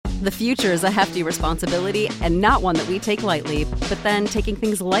The future is a hefty responsibility and not one that we take lightly, but then taking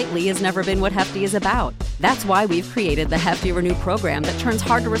things lightly has never been what Hefty is about. That's why we've created the Hefty Renew program that turns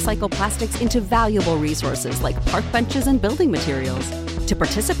hard-to-recycle plastics into valuable resources like park benches and building materials. To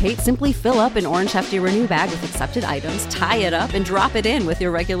participate, simply fill up an orange Hefty Renew bag with accepted items, tie it up, and drop it in with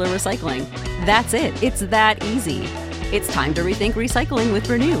your regular recycling. That's it. It's that easy. It's time to rethink recycling with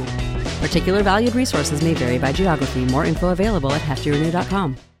Renew. Particular valued resources may vary by geography. More info available at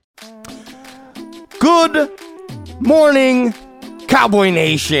heftyrenew.com. Good morning, Cowboy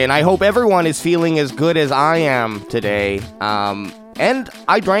Nation. I hope everyone is feeling as good as I am today. And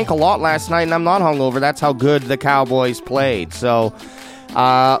I drank a lot last night and I'm not hungover. That's how good the Cowboys played. So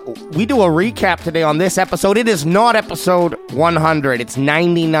we do a recap today on this episode. It is not episode 100. It's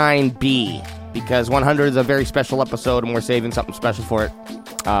 99B because 100 is a very special episode and we're saving something special for it.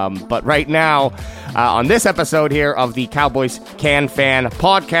 But right now, on this episode here of the Cowboys Can Fan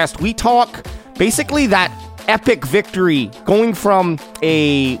podcast, we talk basically that epic victory going from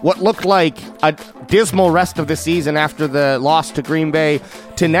what looked like a dismal rest of the season after the loss to Green Bay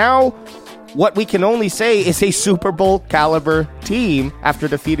to now what we can only say is a Super Bowl caliber team after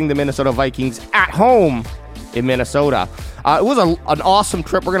defeating the Minnesota Vikings at home in Minnesota. It was an awesome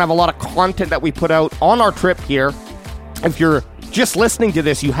trip. We're going to have a lot of content that we put out on our trip here. If you're just listening to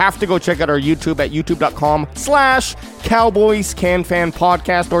this, you have to go check out our YouTube at youtube.com/Cowboys Can Fan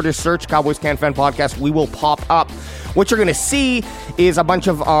Podcast, or just search Cowboys Can Fan Podcast. We will pop up. What you're going to see is a bunch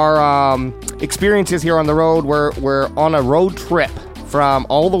of our experiences here on the road. We're on a road trip from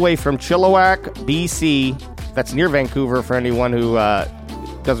all the way from Chilliwack, BC. That's near Vancouver for anyone who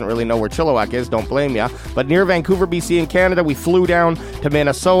doesn't really know where Chilliwack is. Don't blame ya. But near Vancouver, BC in Canada, we flew down to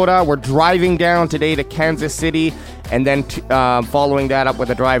Minnesota. We're driving down today to Kansas City, and then following that up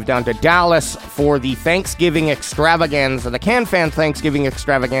with a drive down to Dallas for the Thanksgiving extravaganza, the Can Fan Thanksgiving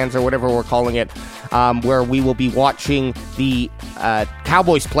extravaganza, or whatever we're calling it, where we will be watching the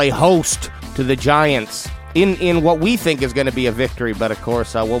Cowboys play host to the Giants in what we think is going to be a victory. But of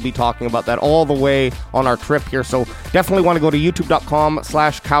course, we'll be talking about that all the way on our trip here. So definitely want to go to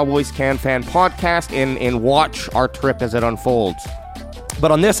youtube.com/Cowboys Can Fan Podcast and watch our trip as it unfolds.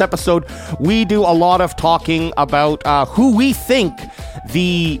 But on this episode, we do a lot of talking about who we think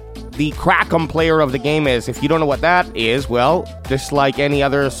the crack'em player of the game is. If you don't know what that is, well, just like any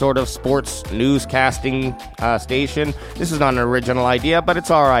other sort of sports newscasting station, this is not an original idea, but it's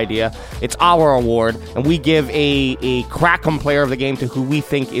our idea. It's our award, and we give a crack'em player of the game to who we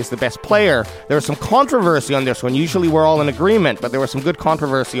think is the best player. There was some controversy on this one. Usually we're all in agreement, but there was some good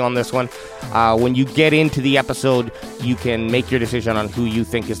controversy on this one. When you get into the episode, you can make your decision on who you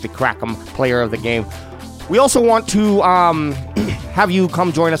think is the crack'em player of the game. We also want to have you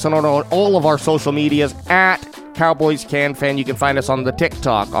come join us on all of our social medias at Cowboys Can Fan. You can find us on the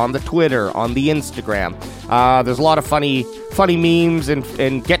TikTok, on the Twitter, on the Instagram. There's a lot of funny memes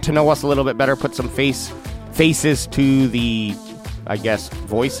and get to know us a little bit better. Put some faces to the, I guess,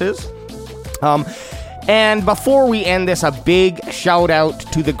 voices. And before we end this, a big shout out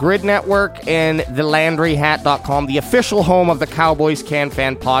to the Grid Network and the LandryHat.com, the official home of the Cowboys Can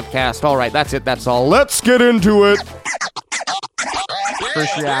Fan Podcast. All right, that's it. That's all. Let's get into it.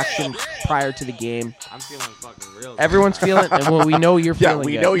 First reaction prior to the game. I'm feeling fucking real. Everyone's feeling, well, we know you're feeling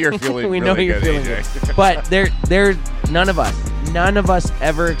we good. know you're feeling we really know you're good, feeling AJ. good. But none of us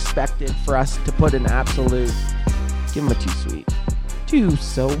ever expected for us to put an absolute, give him a too sweet. Too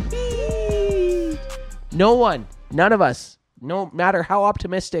sweet. None of us, no matter how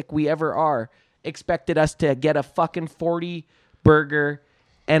optimistic we ever are, expected us to get a fucking 40 burger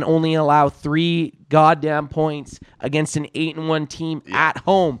and only allow 3 goddamn points against an 8-1 team at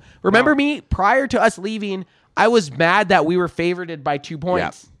home. Remember me, prior to us leaving, I was mad that we were favored by 2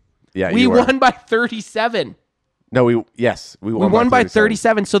 points. Yeah, we won by 37. No, we won by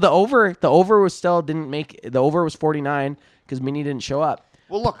 37. So the over was still didn't make, the over was 49 because Minnie didn't show up.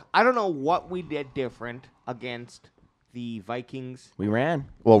 Well, look, I don't know what we did different against the Vikings. We ran.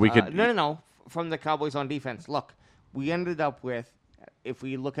 Well, we could. No. From the Cowboys on defense. Look, we ended up with, if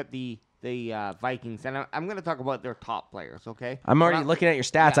we look at the Vikings, and I'm going to talk about their top players, okay? I'm already looking at your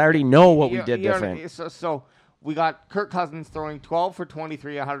stats. I already know what we did different. So we got Kirk Cousins throwing 12 for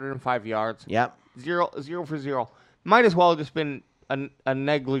 23, 105 yards. Yep. 0 for 0. Might as well have just been a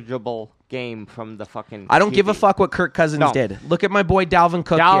negligible game from the fucking I don't QB. give a fuck what Kirk Cousins did. Look at my boy Dalvin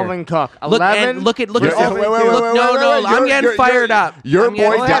Cook. Dalvin Cook. 11. Look at Wait, I'm getting fired up. Your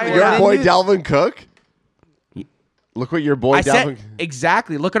boy Dalvin Cook? Look what your boy Dalvin...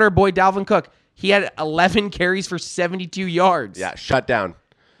 Exactly. Look at our boy Dalvin Cook. He had 11 carries for 72 yards. Yeah, shut down.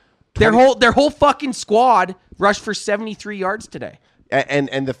 Their whole fucking squad rushed for 73 yards today.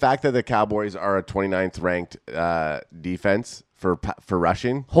 And the fact that the Cowboys are a 29th ranked defense for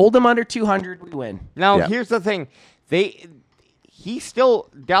rushing. Hold them under 200, we win. Now, Yeah. here's the thing.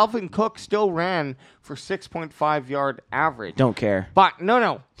 Dalvin Cook still ran for 6.5 yard average. Don't care. But,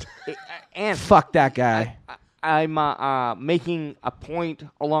 no. And Fuck that guy. I'm making a point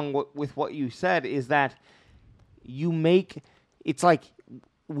along with what you said is that it's like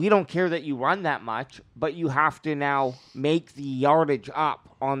we don't care that you run that much, but you have to now make the yardage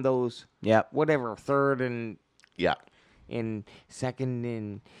up on those, Yep. whatever, third and Yeah. in second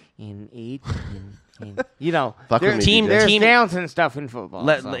and in eighth. and Fuck with me, Team- DJ. there's Team- downs and stuff in football.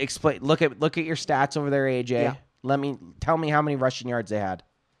 so. Explain. Look at your stats over there, AJ. Yeah. Tell me how many rushing yards they had.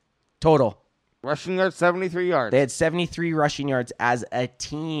 Total. Rushing yards, 73 yards. They had 73 rushing yards as a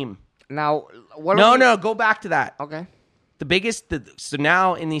team. Now, what? No, go back to that. Okay. The biggest. So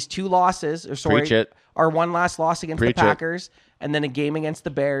now in these two losses, Preach it. our one last loss against Preach the it. Packers, and then a game against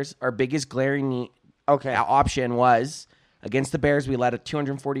the Bears, our biggest glaring option was against the Bears. We let a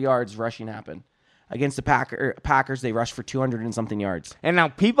 240 yards rushing happen. Against the Packers, they rushed for 200 and something yards. And now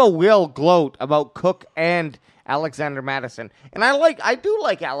people will gloat about Cook and Alexander Madison, and I do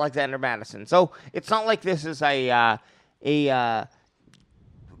like Alexander Madison. So it's not like this is a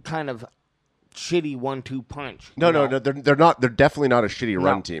kind of shitty 1-2 punch. No, they're not. They're definitely not a shitty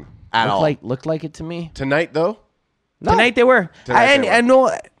run team at all. Looked like it to me. Tonight, though, Tonight they were. Tonight they were. And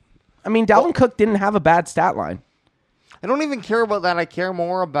no, I mean Dalvin Cook didn't have a bad stat line. I don't even care about that. I care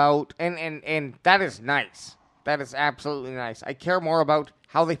more about and that is nice. That is absolutely nice. I care more about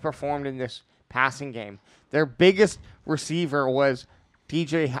how they performed in this passing game. Their biggest receiver was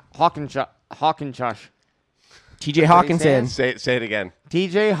TJ Hawkinson. TJ Hawkinson. say it again.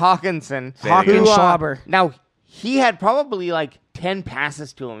 TJ Hawkinson. Say it again. who, Schlauber. Now, he had probably like 10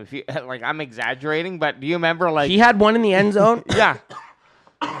 passes to him. If you like, I'm exaggerating, but do you remember like He had one in the end zone. yeah.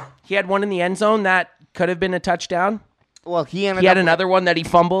 He had one in the end zone that could have been a touchdown. Well, he He had another one that he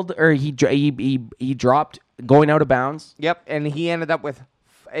fumbled or he dropped going out of bounds. Yep, and he ended up with,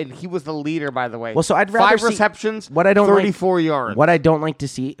 and he was the leader, by the way. Well, so I'd rather 5 see- receptions, what I don't 34 yards. What I don't like to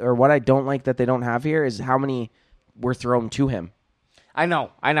see, or what I don't like that they don't have here, is how many were thrown to him. I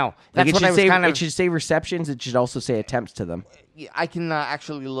know. Like That's it what should I was say. kind It of. should say receptions. It should also say attempts to them. I can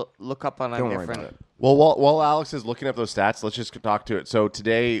actually look up on a Don't worry different. about it. Well, while Alex is looking up those stats, let's just talk to it. So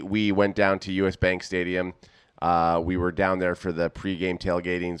today we went down to US Bank Stadium. We were down there for the pregame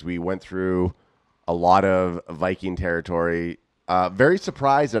tailgatings. We went through a lot of Viking territory. Very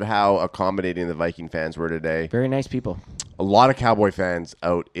surprised at how accommodating the Viking fans were today. Very nice people. A lot of Cowboy fans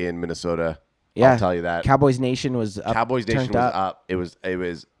out in Minnesota. Yeah, I'll tell you that. Cowboys Nation was up. Cowboys Nation turned was up. It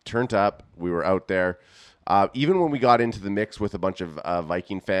was turned up. We were out there. Even when we got into the mix with a bunch of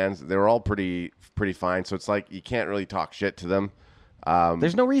Viking fans, they were all pretty fine. So it's like you can't really talk shit to them.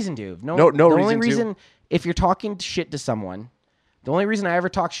 There's no reason to. No the only reason to. if you're talking shit to someone, the only reason I ever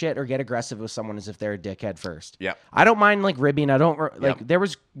talk shit or get aggressive with someone is if they're a dickhead first. Yep. I don't mind like ribbing. I don't like Yep. there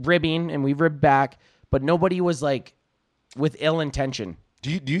was ribbing and we ribbed back, but nobody was like with ill intention. Do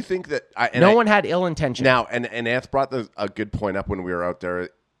you think that No one had ill intention. now and Anth brought a good point up when we were out there.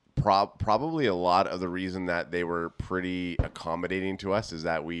 Probably a lot of the reason that they were pretty accommodating to us is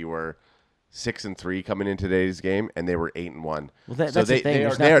that we were 6-3 coming in today's game, and they were 8-1. Well, so that's the thing. they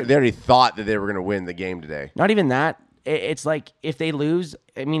There's already thought that they were going to win the game today. Not even that. It's like if they lose,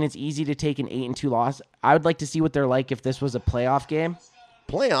 I mean, it's easy to take an 8-2 loss. I would like to see what they're like if this was a playoff game.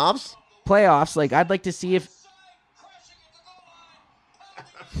 Playoffs. Playoffs, like I'd like to see if.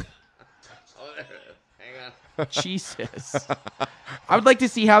 Jesus. I would like to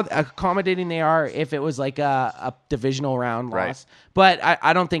see how accommodating they are if it was like a divisional round loss. Right. But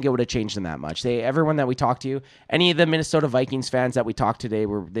I don't think it would have changed them that much. Everyone that we talked to, any of the Minnesota Vikings fans that we talked today,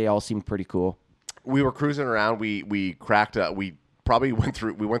 they all seemed pretty cool. We were cruising around. We cracked up. We probably went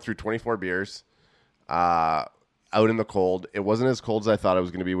through 24 beers out in the cold. It wasn't as cold as I thought it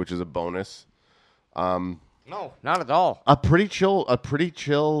was going to be, which is a bonus. No, not at all. A pretty chill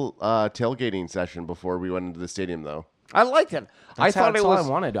tailgating session before we went into the stadium, though. I liked it. That's all I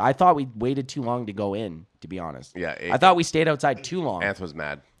wanted. I thought we waited too long to go in, to be honest. Yeah, I thought we stayed outside too long. Anth was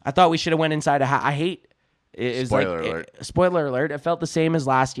mad. I thought we should have went inside. I hate. Spoiler alert. Spoiler alert. It felt the same as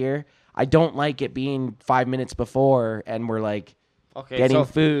last year. I don't like it being 5 minutes before and we're like getting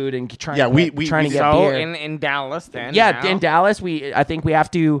food and trying to get beer. in Dallas then. Yeah, now, in Dallas, I think we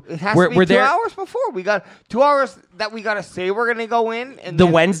have to. it has we're to be 2 there. hours before. We got 2 hours that we got to say we're going to go in. And The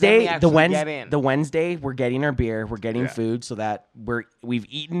then, Wednesday, then we actually get in. the Wednesday, we're getting our beer, we're getting food, so that we've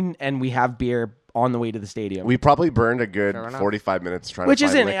eaten and we have beer on the way to the stadium. We probably burned a good Fair enough. 45 minutes trying Which to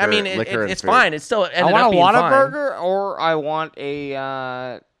find isn't, liquor, I mean, liquor and it's food. fine. It's still I ended want up a being fine. Whataburger, or I want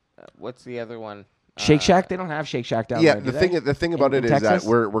a what's the other one? Shake Shack? They don't have Shake Shack down Yeah, there. do the they? thing about In it is that Texas?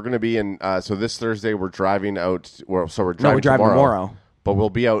 we're going to be in. So this Thursday we're driving out. We're driving No, we're driving tomorrow. But we'll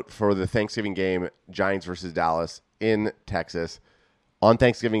be out for the Thanksgiving game, Giants versus Dallas in Texas. On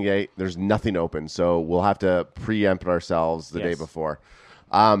Thanksgiving Day, there's nothing open, so we'll have to preempt ourselves the day Yes. before.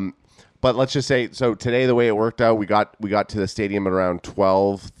 But let's just say, so today the way it worked out, we got to the stadium at around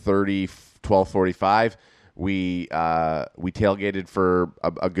 12:30, 12:45. We tailgated for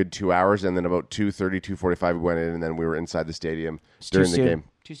a good 2 hours, and then about 2:30, 2:45 we went in, and then we were inside the stadium during the game.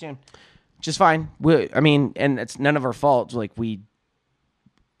 Too soon. Just fine. And it's none of our fault. Like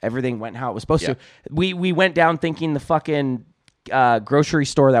everything went how it was supposed Yeah. to. We went down thinking the fucking grocery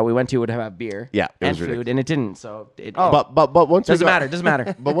store that we went to would have beer. Yeah, it and was food, ridiculous. and it didn't. So But once doesn't we got, matter. Doesn't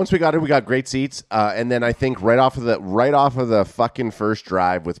matter. But once we got in, we got great seats, and then I think right off of the fucking first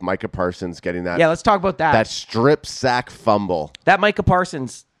drive with Micah Parsons getting that Yeah, let's talk about that. that strip sack fumble. That Micah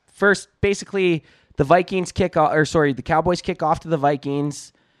Parsons first, basically the the Cowboys kick off to the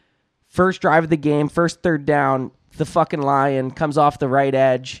Vikings. First drive of the game, first third down. The fucking Lion comes off the right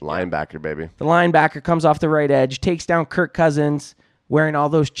edge. Linebacker, baby. The linebacker comes off the right edge, takes down Kirk Cousins wearing all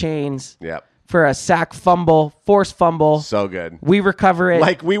those chains Yep. for a sack fumble, forced fumble. So good. We recover it.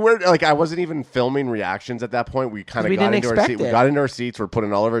 I wasn't even filming reactions at that point. We kind of We got didn't into our expect seat. We it. got into our seats. We're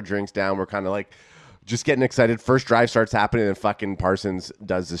putting all of our drinks down. We're kind of like just getting excited. First drive starts happening, and fucking Parsons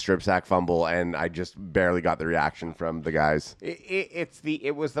does the strip sack fumble, and I just barely got the reaction from the guys.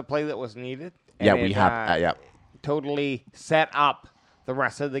 It was the play that was needed. Yeah, and we it, have. Yeah. totally set up the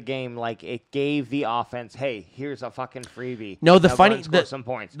rest of the game. Like, it gave the offense, hey, here's a fucking freebie. No, the Now go funny- and score the- some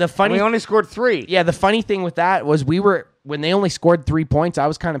points. the funny- And we only scored 3. Yeah, the funny thing with that was when they only scored 3 points, I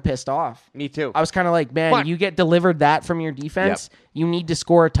was kind of pissed off. Me too. I was kind of like, man, But- you get delivered that from your defense, you need to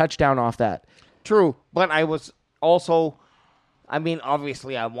score a touchdown off that. True, but I was also, I mean,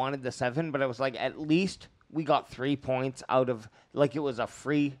 obviously I wanted the 7, but I was like, at least we got 3 points out of, like, it was a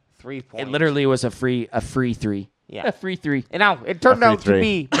free 3 points. It literally was a free 3. Yeah. A free 3. And now it turned A free out to 3.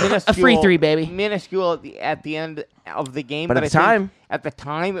 be minuscule. A free 3, baby. Minuscule at the end of the game. But at I the think time- at the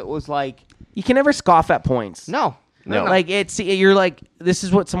time, it was like, You can never scoff at points. no. Like you're like, this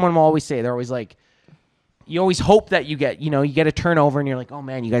is what someone will always say. They're always like, you always hope that you get a turnover and you're like, oh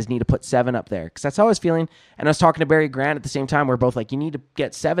man, you guys need to put 7 up there. Cause that's how I was feeling. And I was talking to Barry Grant at the same time. We're both like, you need to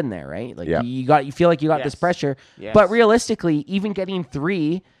get 7 there, right? Like Yeah. you feel like you got Yes. this pressure, Yes. but realistically, even getting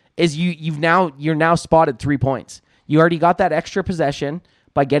 3 is you're now spotted 3 points. You already got that extra possession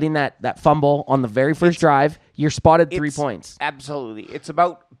by getting that fumble on the very first drive. You're spotted 3 It's- points. Absolutely. It's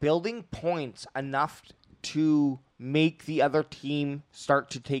about building points enough to make the other team start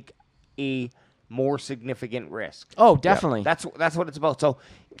to take a more significant risk. Oh, definitely. That's what it's about. So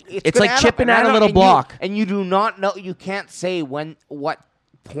It's gonna like add up, chipping and I at a don't- little and block. and you do not know. You can't say what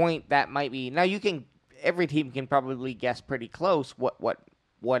point that might be. Now you can. Every team can probably guess pretty close what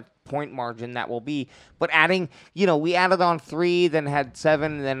point margin that will be. But adding, we added on 3, then had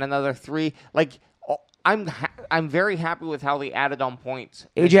 7, and then another 3. Like, I'm very happy with how they added on points.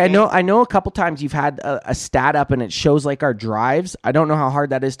 this AJ, game. I know a couple times you've had a stat up and it shows like our drives. I don't know how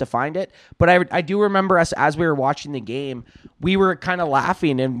hard that is to find it, but I do remember us as we were watching the game, we were kind of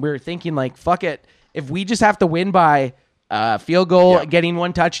laughing and we were thinking like, fuck it, if we just have to win by field goal, getting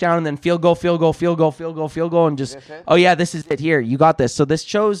 1 touchdown, and then field goal, and just, oh yeah, this is it here. You got this. So this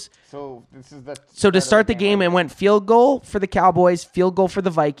shows. So this is the So to start the game, it went field goal for the Cowboys, field goal for the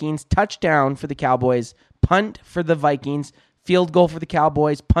Vikings, touchdown for the Cowboys, punt for the Vikings, field goal for the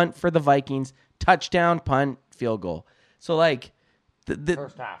Cowboys, punt for the Vikings, touchdown, punt, field goal. So like the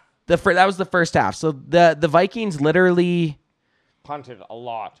first half. that was the first half. So the Vikings literally, Punted a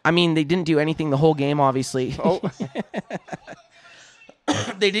lot. I mean, they didn't do anything the whole game, obviously. Oh,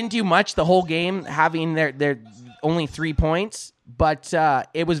 They didn't do much the whole game, having their only 3 points. But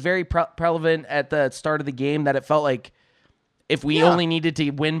it was very prevalent at the start of the game that it felt like if we only needed to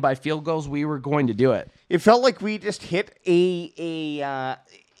win by field goals, we were going to do it. it felt like we just hit a.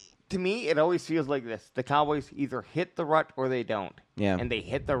 To me, it always feels like this: the Cowboys either hit the rut or they don't. Yeah. and they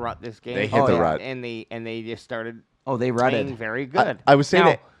hit the rut this game. They hit the rut. and they just started. Oh, they playing rutted. very good. I was saying Now,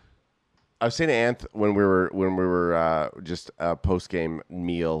 that. I was saying to Anth when we were just a post game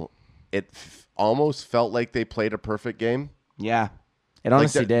meal, it almost felt like they played a perfect game. Yeah, it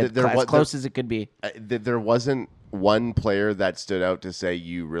honestly did. As close as it could be. There wasn't one player that stood out to say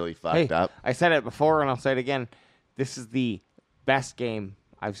you really fucked Hey, up. I said it before and I'll say it again. This is the best game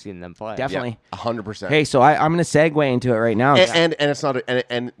I've seen them play. Definitely. 100%. Hey, so I'm going to segue into it right now. And it's not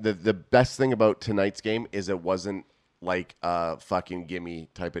and the best thing about tonight's game is it wasn't like a fucking gimme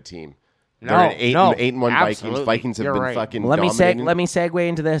type of team. No, They're an 8 no, and 1 absolutely. Vikings. Vikings have You're been right. fucking let me dominating. segue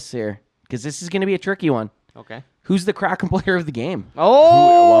into this here because this is going to be a tricky one. Okay. Who's the Kraken player of the game?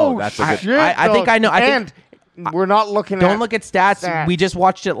 Oh, Whoa, that's a good- shit, I think I know. And we're not looking Don't at look at stats. We just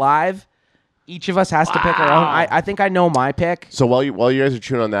watched it live. Each of us has to pick our own. I think I know my pick. So while you guys are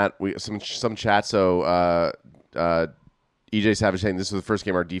chewing on that, we some chat. So EJ Savage saying this was the first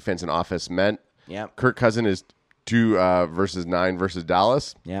game our defense and offense met. Yep. Kirk Cousin is 2 versus 9 versus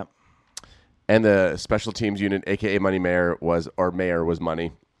Dallas, Yep. and the special teams unit, aka Money Mayor, was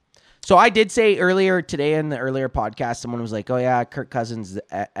money. So I did say earlier today in the earlier podcast, someone was like, "Oh yeah, Kirk Cousins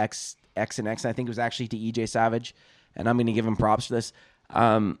X and X." And I think it was actually to EJ Savage, and I'm going to give him props for this.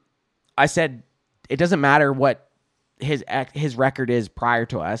 I said it doesn't matter what his record is prior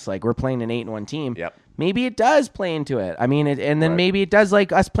to us. Like we're playing an 8-1 team. Yep. Maybe it does play into it. I mean, and then maybe it does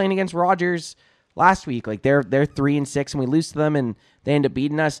like us playing against Rogers last week. Like they're 3-6 and we lose to them and they end up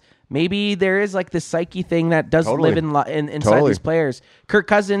beating us. Maybe there is like this psyche thing that does Totally. live inside Totally. these players. Kirk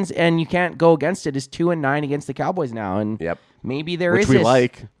Cousins, and you can't go against it, is 2-9 against the Cowboys now. And Yep. maybe there Which is we this,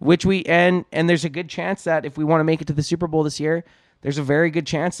 like. which we and there's a good chance that if we want to make it to the Super Bowl this year, there's a very good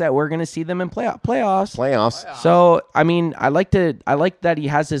chance that we're going to see them in playoffs. So I mean, I like that he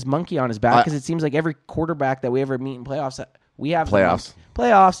has his monkey on his back because it seems like every quarterback that we ever meet in playoffs, we have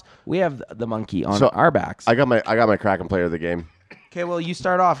playoffs. We have the monkey on our backs. I got my Kraken player of the game. Okay, well you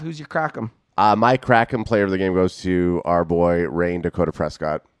start off. Who's your Kraken? My Kraken player of the game goes to our boy Rain Dakota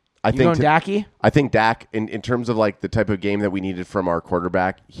Prescott. You going Dacky? I think Dak, in terms of like the type of game that we needed from our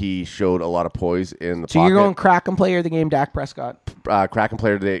quarterback, he showed a lot of poise in the So pocket. you're going Kraken player of the game, Dak Prescott. Kraken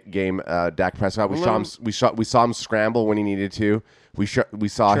player of the game, Dak Prescott. We saw him scramble when he needed to. We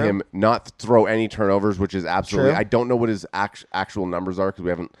saw him not throw any turnovers, which is absolutely. True. I don't know what his actual numbers are because we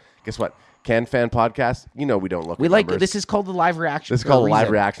haven't. Guess what? Can Fan Podcast. You know we don't look. We at like numbers. this is called the live reaction. This is for a called a live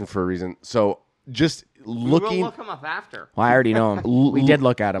reason. reaction for a reason. So just looking. We'll look him up after. Well, I already know him. We did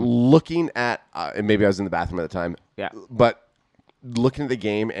look at him. Looking at, and maybe I was in the bathroom at the time. Yeah. But looking at the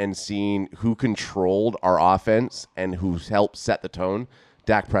game and seeing who controlled our offense and who helped set the tone,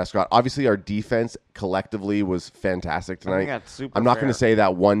 Dak Prescott. Obviously, our defense collectively was fantastic tonight. that's super I'm not going fair. to say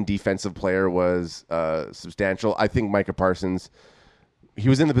that one defensive player was substantial. I think Micah Parsons, he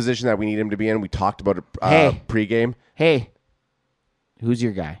was in the position that we need him to be in. We talked about it pregame. Hey, who's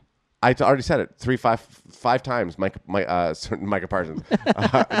your guy? I already said it five times. Micah Parsons.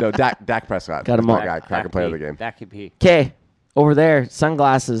 No, Dak Prescott. Got him is my all. guy, Kraken player of the game. That could be. Okay, over there,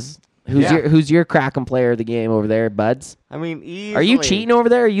 sunglasses. Who's your Kraken player of the game over there, buds? I mean, easily. Are you cheating over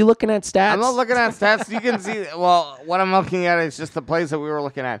there? Are you looking at stats? I'm not looking at stats. You can see. Well, what I'm looking at is just the plays that we were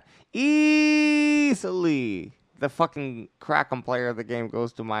looking at. Easily, the fucking Kraken player of the game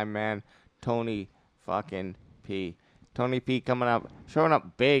goes to my man Tony fucking P. Tony P coming up, showing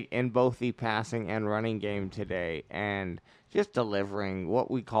up big in both the passing and running game today, and just delivering what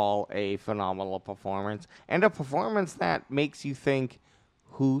we call a phenomenal performance, and a performance that makes you think,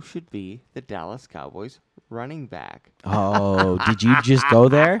 who should be the Dallas Cowboys running back? Oh, did you just go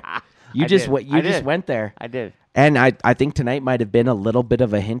there? You I just did. you I just did. went there. I did. And I think tonight might have been a little bit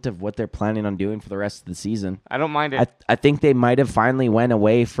of a hint of what they're planning on doing for the rest of the season. I don't mind it. I think they might have finally went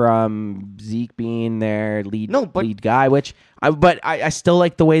away from Zeke being their lead guy, which I still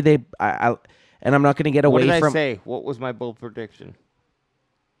like the way they and I'm not going to get What away did from I say? What was my bold prediction?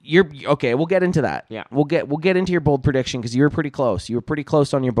 You're okay. We'll get into that. Yeah. we'll get into your bold prediction because you were pretty close. You were pretty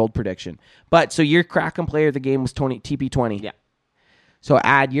close on your bold prediction. But so your Kraken player of the game was TP20. Yeah. So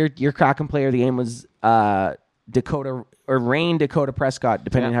your Kraken player of the game was Dakota or Rain Dakota Prescott,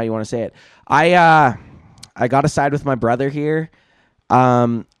 depending on how you want to say it. I got to side with my brother here.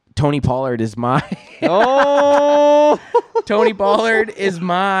 Tony Pollard is my Oh, Tony Pollard is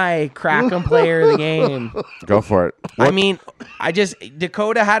my Kraken player of the game. Go for it. I mean,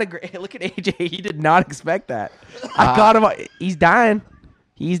 Dakota had a great look at AJ. He did not expect that. I got him. He's dying.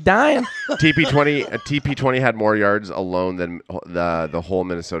 He's dying. TP20 had more yards alone than the whole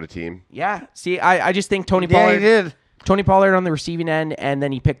Minnesota team. Yeah. See, I just think Tony yeah, Pollard. he did. Tony Pollard on the receiving end, and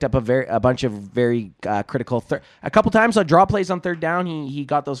then he picked up a bunch of very critical. A couple times on draw plays on third down, he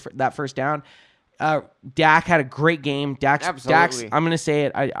got that first down. Dak had a great game. Dak's I'm going to say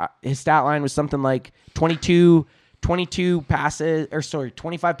it. His stat line was something like 25 passes,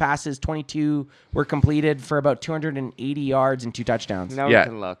 22 were completed for about 280 yards and 2 touchdowns. Now we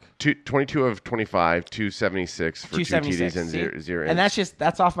can look. 22 of 25, 276 for 2 TDs and zero. And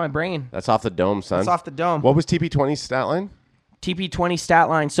that's off my brain. That's off the dome, son. That's off the dome. What was TP20's stat line? TP20 stat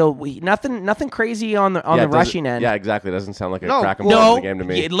line. So nothing crazy on the rushing end. Yeah, exactly. It doesn't sound like a No, crack and No, ball of the game to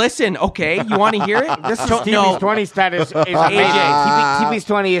me. listen. Okay, you want to hear it? This is No. TP's 20 stat is amazing. TP's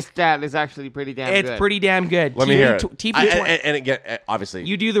 20 stat is actually pretty damn good. It's pretty damn good. Let me hear it. TP20. And again, obviously,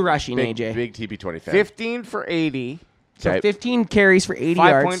 You do the rushing, big, AJ. big TP20 fan. 15 for 80, So Okay. 15 carries for 80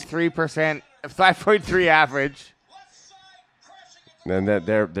 yards. 5.3%, 5.3 average. And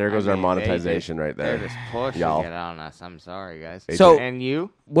there goes our monetization right there. They're just pushing Y'all. it on us. I'm sorry, guys. So- and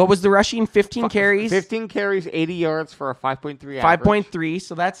you? What was the rushing? 15 carries, 15 carries, 80 yards for a 5.3 average. 5.3.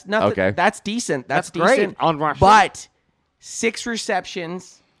 So that's nothing. Okay. That's decent. That's great decent on rushing. But 6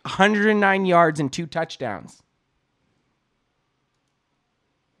 receptions, 109 yards, and 2 touchdowns.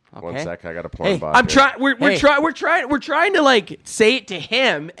 One Okay. sec, I got a porn Hey, bot I'm here. trying. We're trying to like say it to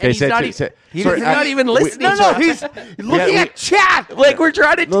him, and Okay, he's say it not to- even. say- He's sorry, not I- even we- listening. No, he's looking at chat. like we're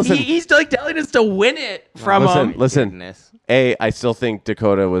trying to. Listen. He's like telling us to win it from Listen. Goodness. A, I still think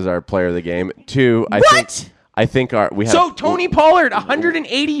Dakota was our player of the game. 2, What? I think we have. So Tony Pollard,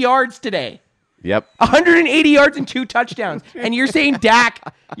 180 yards today. Yep. 180 yards and 2 touchdowns. And you're saying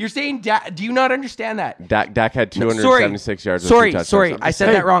Dak. You're saying Dak. Do you not understand that? Dak had 276 yards. Sorry, and 2 touchdowns. sorry. I'm I just said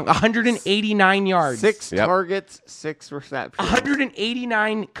saying. that wrong. 189 yards. 6 Yep. targets, 6 receptions.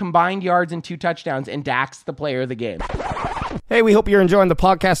 189 combined yards and 2 touchdowns, and Dak's the player of the game. Hey, we hope you're enjoying the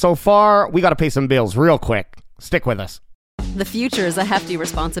podcast so far. We got to pay some bills real quick. Stick with us. The future is a hefty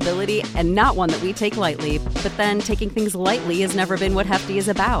responsibility and not one that we take lightly, but then taking things lightly has never been what Hefty is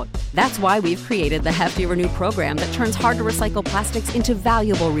about. That's why we've created the Hefty Renew program that turns hard to recycle plastics into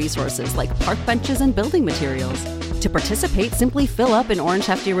valuable resources like park benches and building materials. To participate, simply fill up an orange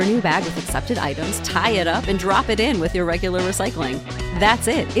Hefty Renew bag with accepted items, tie it up, and drop it in with your regular recycling. That's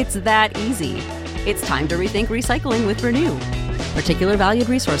it. It's that easy. It's time to rethink recycling with Renew. Particular valued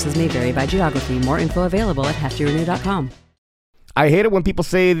resources may vary by geography. More info available at heftyrenew.com. I hate it when people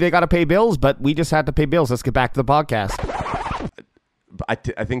say they got to pay bills, but we just had to pay bills. Let's get back to the podcast. I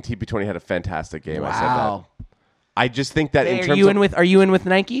think TP20 had a fantastic game. I said Wow. that. I just think that in Hey, terms are you in with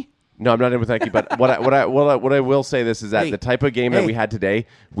Nike? No, I'm not in with Nike. But what I will say this is that Hey. the type of game that Hey. we had today,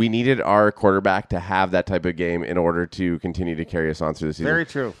 we needed our quarterback to have that type of game in order to continue to carry us on through the season. Very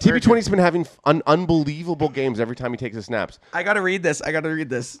true. Very TP20's been having unbelievable games every time he takes his snaps. I got to read this.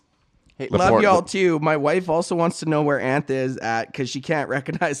 Hey, Love love y'all y'all too. My wife also wants to know where Anth is at because she can't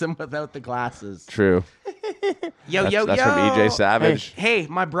recognize him without the glasses. True. Yo, That's from EJ Savage. Hey,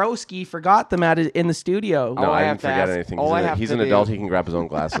 my broski forgot them in the studio. No, All I I have didn't to forget ask- anything. all I have He's to an do- adult. He can grab his own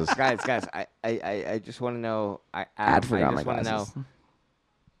glasses. guys, I just want to know. I forgot my just want to know glasses.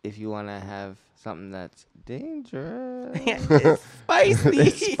 if you want to have something that's dangerous. Spicy.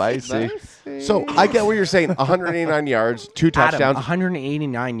 Spicy. So I get what you're saying. 189 yards, 2 Adam, touchdowns.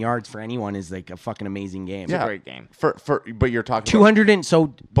 189 yards for anyone is like a fucking amazing game. It's a great game. But you're talking 200 and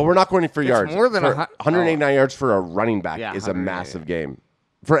so But we're not going for yards. more than For a 189 yards for a running back Yeah, is a 100, massive game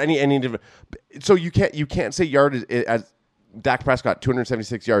for any different. So you can't say yard as Dak Prescott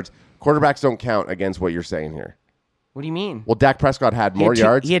 276 yards. Quarterbacks don't count against what you're saying here. what do you mean? Well, Dak Prescott had more two-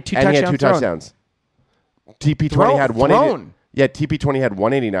 yards. he had two and he had 2 touchdowns touchdowns. TP20 had 180. thrown. Yeah, TP20 had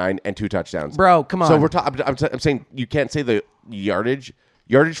 189 and 2 touchdowns. Bro, come So on. we're talking. I'm saying you can't say the yardage.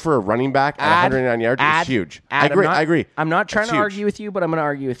 Yardage for a running back at 189 yards is huge. I agree. I'm not trying It's to huge. argue with you, but I'm going to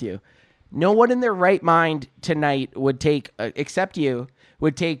argue with you. No one in their right mind tonight would take, except you,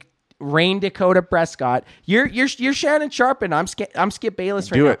 would take Rain Dakota Prescott. You're Shannon Sharp, and I'm Skip Bayless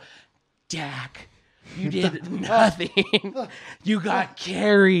right Do now. it. Dak, you did nothing. You got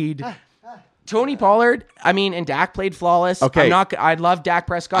carried. Tony Pollard, and Dak played flawless. Okay. I love Dak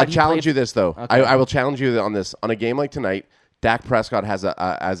Prescott. I He challenge played- you this though. Okay. I will challenge you on this. On a game like tonight, Dak Prescott has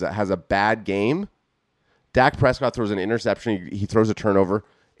a bad game. Dak Prescott throws an interception. He throws a turnover.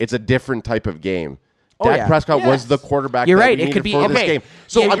 It's a different type of game. Dak yeah. Prescott was the quarterback. You're that right. we It needed could be- for this okay. game.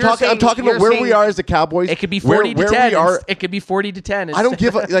 So Yeah, I'm talking you're about where saying- we are as the Cowboys. It could be where 40 to we 10. are. It could be 40 to 10. I don't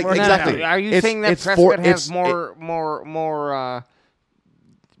give a like More than exactly. that. Are you It's- saying that it's Prescott for- has it's- more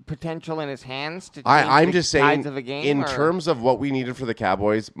potential in his hands to change I'm the just tides saying, of a game? in or- terms of what we needed for the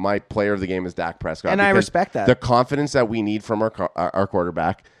Cowboys, my player of the game is Dak Prescott. And I because respect that. The confidence that we need from our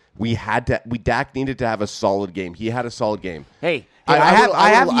quarterback, Dak needed to have a solid game. He had a solid game. Hey,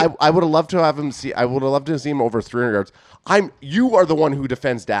 I would have loved to have him see. I would have loved to see him over 300 yards. You are the one who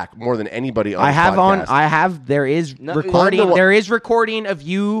defends Dak more than anybody on this podcast. There is No, recording. I'm the one- There is recording of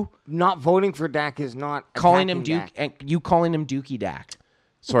you not voting for Dak is not calling him attacking Duke Dak. and you calling him Dookie Dak.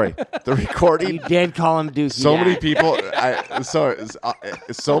 Sorry, the recording. You did call him Dookie. So Dak. many people,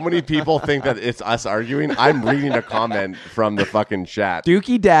 so many people think that it's us arguing. I'm reading a comment from the fucking chat.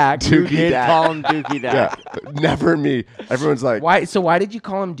 Dookie Dak. You Dookie did Dak. call him Dookie Dak. Yeah, never me. Everyone's like, Why? So why did you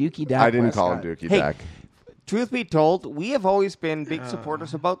call him Dookie Dak? I didn't call him Prescott? Dookie Hey, Dak. Truth be told, we have always been big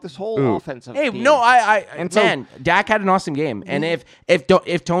supporters about this whole Ooh. offensive Hey, team. no, And so- man, Dak had an awesome game, and if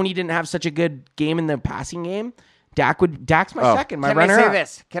Tony didn't have such a good game in the passing game, Dak's my second, my Can I runner say up.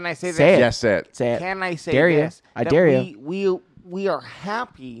 this? Can I say Say this? it. Yes, it. Say it. Can I say Dare you. this? I That dare you. We are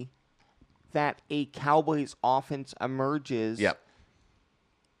happy that a Cowboys offense emerges Yep.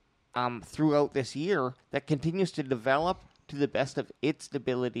 throughout this year that continues to develop to the best of its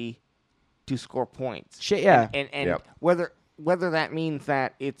ability to score points. Shit, yeah. And Yep. whether that means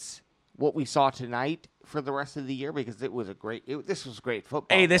that it's what we saw tonight for the rest of the year, because this was great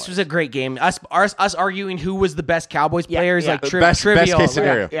football. Hey, this was a great game. Us arguing who was the best Cowboys Yeah, players, yeah. like Best trivial. case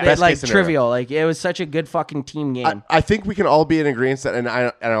scenario. Yeah, Best like case scenario. trivial. Like it was such a good fucking team game. I think we can all be in agreement that, and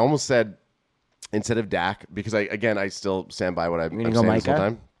I almost said instead of Dak, because I still stand by what I'm gonna saying go this whole Micah?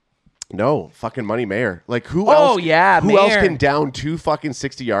 time. No, fucking Money Mayor. Like who Oh, else? yeah, who else Mayer. can down 2 fucking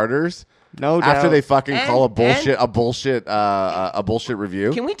 60-yarders? No After doubt. they fucking call And- a bullshit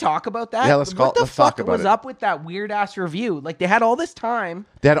review. Can we talk about that? Yeah, let's What the talk fuck about was it. up with that weird ass review? Like they had all this time.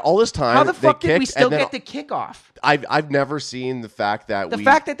 They had all this time. How the fuck they did we kicked, still and then get the kickoff? I've never seen the fact that The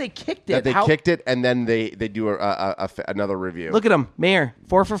fact that they kicked it. that they how- kicked it and then they do another review. Look at him, Mayer,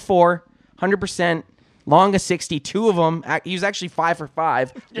 4 for 4, 100%, long of 60. 2 of them, he was actually 5 for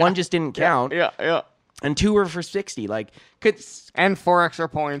 5. One just didn't count, yeah. and 2 were for 60. Like, And 4 extra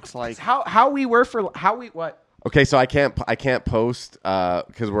points. Like how we were for how we what? Okay, so I can't post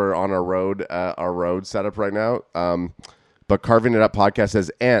because we're on our road setup right now. But Carving It Up podcast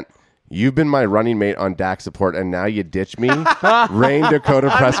says, Ant, you've been my running mate on Dak support, and now you ditch me. Rain Dakota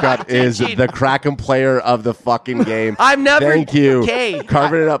Prescott is ditching. the Kraken player of the fucking game. I've never- Thank you, Okay.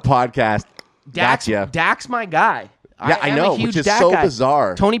 Carving It Up podcast. Dak's Gotcha. Dak's my guy. Yeah, I am know, a huge which is Dak so guy.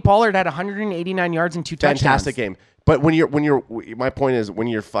 bizarre. Tony Pollard had 189 yards and 2 Fantastic touchdowns. game. But when you're my point is when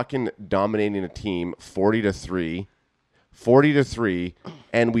you're fucking dominating a team 40-3,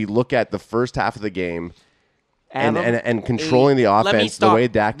 and we look at the first half of the game and controlling the Let me offense the stop. way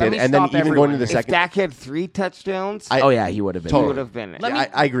Dak Let did, me and then stop even going to the everyone. if second. Dak had 3 touchdowns, Oh yeah, he would have been. he Totally. would have been. Let me,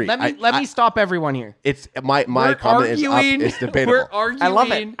 I agree. Let me stop everyone here. It's my We're comment is up. arguing. It's debatable. We're arguing. I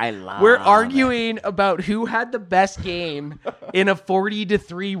love it. I love We're it. arguing about who had the best game in a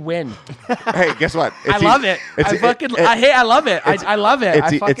 40-3 win. Hey, guess what? I love it. I love it. I love it.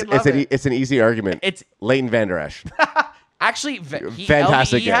 I fucking love it. It's an easy argument. It's- Leighton Vander Esch. Actually,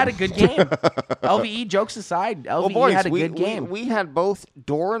 Fantastic LVE game. had a good game. LVE, jokes aside, LVE Well, boys, had a we, good game. We had both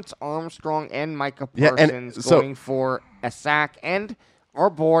Dorrance Armstrong and Micah Yeah, and Parsons so- going for a sack, and our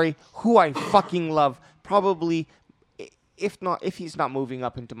boy, who I fucking love, probably, if he's not moving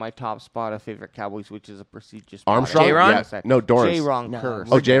up into my top spot of favorite Cowboys, which is a prestigious spot. Armstrong? J-Ron? Yeah. No, Dorrance. J-Ron No. Curse.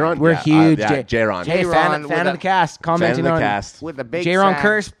 Oh, J-Ron? We're Yeah, huge. yeah, J-Ron. Hey, J-Ron fan with of a- the cast, Fan commenting of the on cast. with a big J-Ron sack.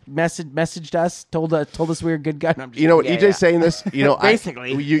 Curse messaged us, told us we were a good guy. No, I'm just You know, Yeah, EJ's yeah. saying this. You know,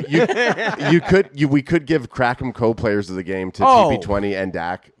 Basically. we could give Crackham co-players of the game to Oh. TP20 and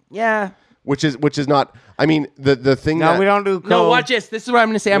Dak, yeah. which is not. I mean, the thing No, that we don't do. No, watch this. This is what I'm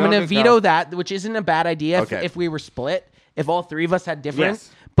going to say. I'm We going to don't do veto co. that, which isn't a bad idea Okay. if we were split. If all 3 of us had different. Yes.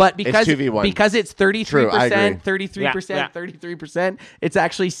 But because 2v1. because it's 33%, True, I agree. 33%, Yeah, yeah. 33%, it's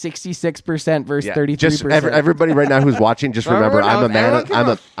actually 66% versus yeah, 33%. just everybody right now who's watching, just remember, Everyone knows,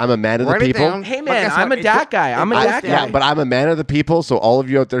 everyone can I'm a man of the Write it people. down. Hey Like man, I said, I'm a it's Dak guy. I'm a it's- Dak yeah, guy. But I'm a man of the people. So all of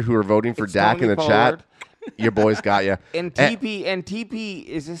you out there who are voting for It's Dak in Tony the chat, Pollard. your boys got you. And TP,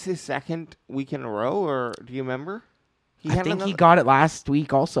 is this his second week in a row, or do you remember? I think he another- got it last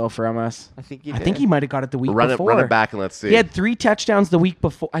week also from us. I think he I think did. he might have got it the week Run before. it back and let's see. He had 3 touchdowns the week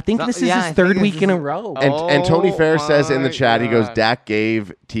before. I think So- this is yeah, I his think 3rd this week is in a his- row. And Tony Oh Fair says in the my chat, he goes, God. Dak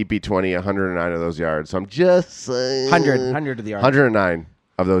gave TP20 109 of those yards. So I'm just saying. 100 of the yards. 109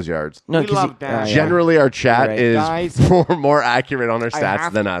 of those yards. No, We 'cause love Dak. yeah. Generally, our chat Right. is Guys, more accurate on our stats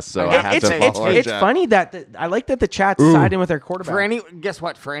have than to- us. So I I have It's to follow our it's chat. funny that I like that the chat's siding with our quarterback. guess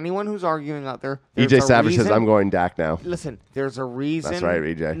what? For anyone who's arguing out there, EJ there's a Savage says, reason- I'm going Dak now. Listen, there's a reason. That's right,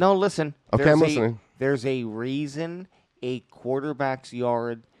 EJ. No, listen. Okay, there's I'm a- listening. There's a reason a quarterback's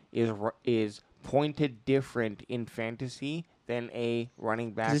yard is pointed different in fantasy than a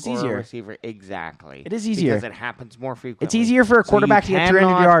running back 'Cause it's or easier. a receiver. Exactly. It is easier. because it happens more frequently. It's easier for a So quarterback you to get 300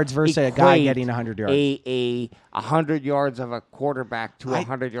 cannot yards versus a guy equate getting 100 yards. A 100 yards of a quarterback to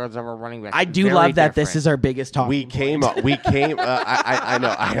 100 yards of a running back. I do Very love that this different. is our biggest talking We point. came. I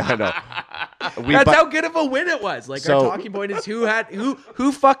know. I know. That's how good of a win it was. Like, So- our talking point is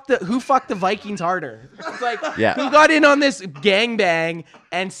who fucked the Vikings harder. It's like, Yeah. who got in on this gangbang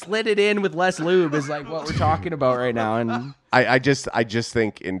and slid it in with less lube is like what we're talking about right now. And I just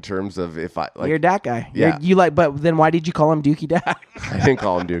think in terms of if I like you're Dak guy. Yeah. You like, but then why did you call him Dookie Dak? I didn't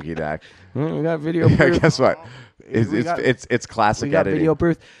call him Dookie Dak. We got video Yeah, proof. guess what? We got- It's classic We got editing. video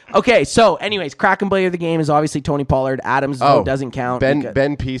proof. Okay, so anyways, Kraken player of the game is obviously Tony Pollard. Adams though, doesn't count. because-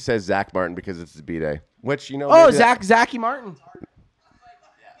 Ben P says Zach Martin because it's his B-Day. Which, you know. Oh, maybe that- Zachy Martin.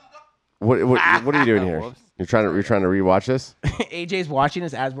 What are you doing here? You're trying to rewatch this? AJ's watching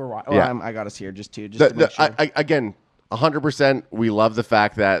us as we're watching. Yeah. I got us here just to make sure. Again, 100%. We love the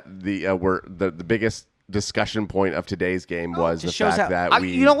fact that the biggest discussion point of today's game was the just shows fact how- that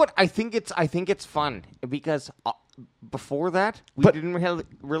we. You know what? I think it's fun because before that we didn't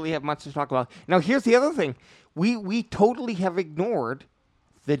really have much to talk about. Now here's the other thing: we totally have ignored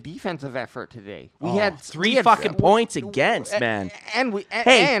the defensive effort today. We had three fucking points against, man. and we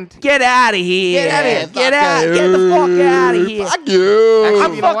Hey, and get out of here! Get outta here, Get the fuck out of here! Fuck you! Actually,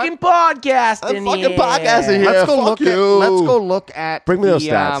 I'm you know fucking podcasting. I'm fucking here. podcasting here. let's go fuck look at you. let's go look at Bring me those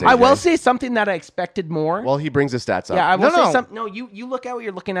stats, I AJ. will say something that I expected more. Well, he brings his stats up. Yeah, I will say no. something. No, you look at what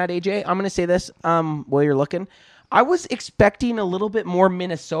you're looking at, AJ. I'm going to say this while you're looking. I was expecting a little bit more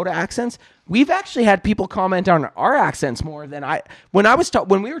Minnesota accents. We've actually had people comment on our accents more than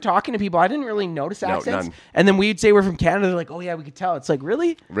when we were talking to people. I didn't really notice accents, none. and then we'd say we're from Canada. They're like, oh yeah, we could tell. It's like,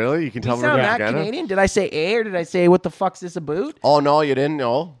 really? Really? You can tell You we're sound from that Canada? Canadian? Did I say A or did I say what the fuck's this about? Oh no, you didn't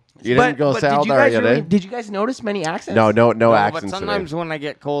know. You didn't go but south did you there, guys you really, did? did you guys notice many accents? No but accents sometimes today. when I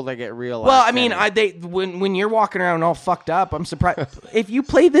get cold, I get real. Well, I mean, accenty. when you're walking around all fucked up, I'm surprised. If you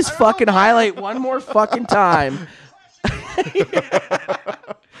play this fucking highlight one more fucking time. I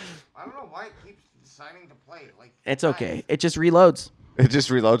don't know why it keeps deciding to play it. Like It's okay. It just reloads. It just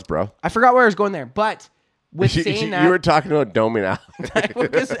reloads, bro. I forgot where I was going there, but with saying that, you were talking about doming out.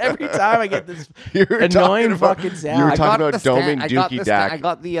 because every time I get this You were talking annoying about- fucking you sound. were I talking got about the doming stat- I got Dookie the Dak. I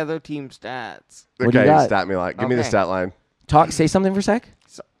got the other team stats. What do you Okay, got? stat me like. Give me the Okay. stat line. Say something for a sec.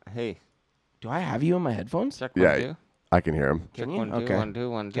 So, hey, Do I have you in my headphones? check Yeah, 1, 2. I can hear him. Check you? 1, 2, Okay. 1, 2,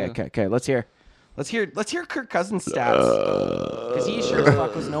 1, 2. Okay. Let's hear Kirk Cousins stats because he sure as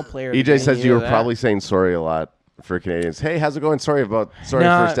fuck was no player. of the EJ game. says you hear were that? probably saying sorry a lot for Canadians. Hey, how's it going? Sorry No,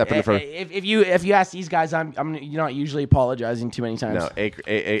 for stepping in front. if you ask these guys, I'm you're not usually apologizing too many times. No,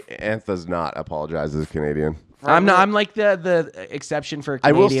 Anth does not apologize as a Canadian. I'm not. I'm like the exception for a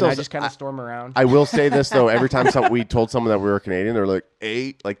I will Canadian. still I s- just kind of storm around. I will say this though: every time we told someone that we were Canadian, they're like,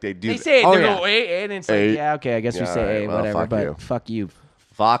 "Hey," like they do. they say it. Oh, they yeah. go A, and it's like, A. yeah, okay, I guess we Yeah, say alright, A, well, whatever. fuck But you. fuck you.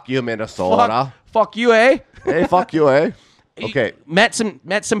 "Fuck you, Minnesota." Fuck you, eh? Hey, fuck you, eh? Okay, Met some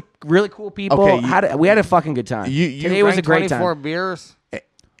really cool people. Okay, We had a fucking good time. You- Today was a Drank great 24 time. beers.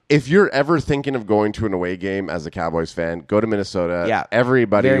 if you're ever thinking of going to an away game as a Cowboys fan, go to Minnesota. Yeah,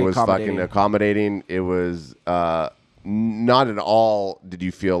 Everybody very was accommodating. fucking accommodating. It was not at all. Did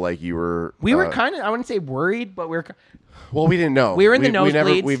you feel like you were? We were kind of, I wouldn't say worried, but we were. Well, we didn't know. We were in the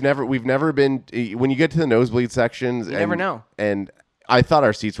nosebleeds. nosebleeds. We've never been. When you get to the nosebleed sections, you never know. And I thought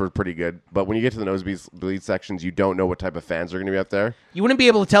our seats were pretty good, but when you get to the nosebleed sections, you don't know what type of fans are going to be up there. You wouldn't be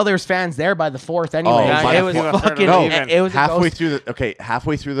able to tell there was fans there by the fourth anyway. Oh, my it was God. fucking. No, it was a halfway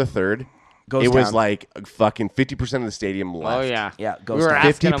ghost. through the third, Ghost it was town. like fucking 50% of the stadium left. Oh yeah, Yeah, We ghost were town.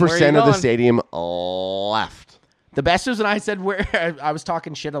 asking 50% of the state. stadium left. The best was when I said where I was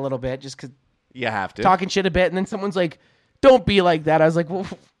talking shit a little bit, just because You have to. talking shit a bit, and then someone's like, "Don't be like that." I was like, "Well,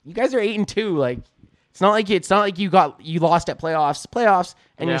 you guys are 8-2. Like, it's not like you lost at playoffs,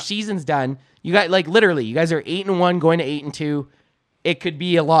 and Yeah. your season's done. You got like literally, you guys are 8-1 going to 8-2. It could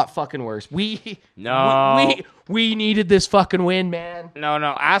be a lot fucking worse. No. We needed this fucking win, man. No.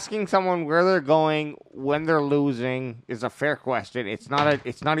 Asking someone where they're going when they're losing is a fair question. It's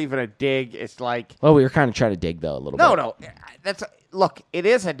not even a dig. It's like Well, we were kind of trying to dig though a little bit. no. Look. It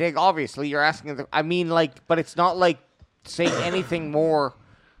is a dig. Obviously, you're asking. I mean, like, but it's not like saying anything more,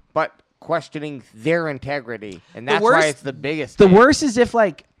 but questioning their integrity, and that's why worst- it's the biggest. The dig. worst is if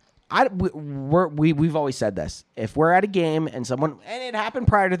like we've always said this. If we're at a game and it happened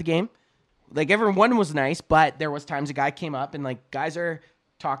prior to the game, like everyone was nice, but there was times a guy came up and like guys are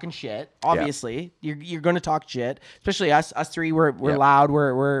talking shit. Obviously, you're going to talk shit, especially us three. We're loud.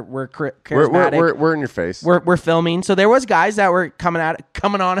 We're charismatic. We're in your face. We're filming. So there was guys that were coming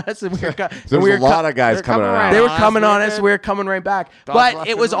on us, and we were. There's a lot of guys coming around. They were on us, coming on we us. did. We were coming right back. Dodge But left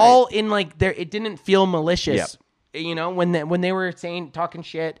it and was right. all in like there. It didn't feel malicious. Yep. You know, when they were talking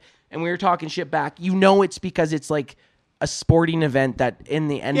shit and we were talking shit back. You know, it's because it's like a sporting event that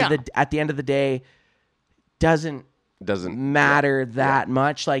at the end of the day doesn't doesn't matter that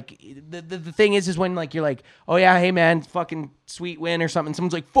much. Like the thing is when like you're like, oh yeah, hey man, fucking sweet win or something.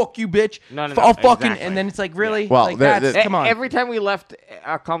 Someone's like, fuck you, bitch. No, I'll fucking, exactly. and then it's like, really? Well, like, that's, come on. Every time we left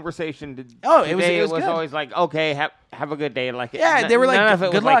a conversation, It was good. always like, okay, have a good day. Like, Yeah, they were none like, of it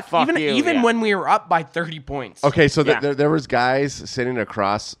good was like, luck. fuck Even you. even Yeah. when we were up by 30 points. Okay, so Yeah. there was guys sitting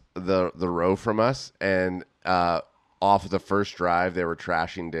across the row from us, and off the first drive, they were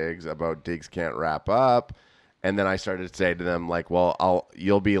trashing Diggs about Diggs can't wrap up. And then I started to say to them, like, well,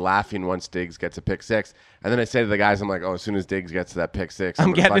 you'll be laughing once Diggs gets a pick six. And then I say to the guys, I'm like, oh, as soon as Diggs gets to that pick six,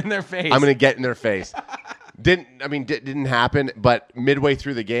 I'm gonna getting in their face. I'm going to get in their face. Didn't happen. But midway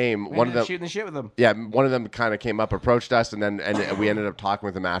through the game, We one of ended them, up shooting the shit with them. yeah, one of them kind of came up, approached us, and we ended up talking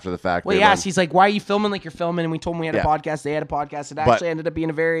with him after the fact. Well, They yes, went- he's like, why are you filming like you're filming? And we told him we had a Yeah. podcast. They had a podcast. It actually ended up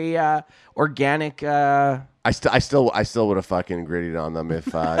being a very organic. I still would have fucking gritted on them if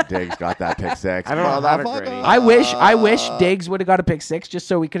Diggs got that pick six. I don't know how to gritty. I wish Diggs would have got a pick six just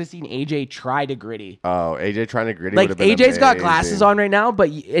so we could have seen AJ try to gritty. Oh, AJ trying to gritty. Like would have been AJ's got amazing. glasses on right now, but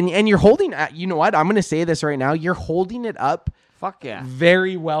and you're holding. You know what? I'm going to say this right now. You're holding it up Fuck yeah.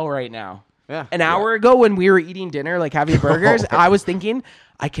 very well right now. Yeah. An hour ago when we were eating dinner, like having burgers, I was thinking,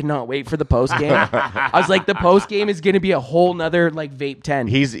 I cannot wait for the post game. I was like, the post game is going to be a whole nother like vape 10.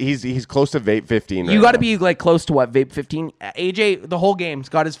 He's close to vape 15. You got to be like close to what, vape 15? AJ, the whole game's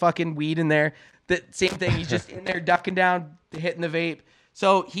got his fucking weed in there. The same thing. He's just in there ducking down, hitting the vape.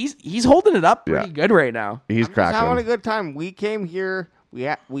 So he's holding it up pretty good right now. He's Just having a cracking. good time. We came here. We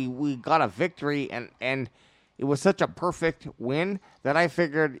got a victory, and it was such a perfect win that I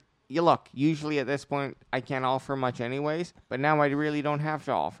figured. You look. Usually at this point, I can't offer much, anyways. But now I really don't have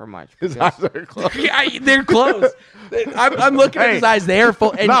to offer much. His because- eyes are closed. Yeah, they're close. I'm looking at his eyes. They are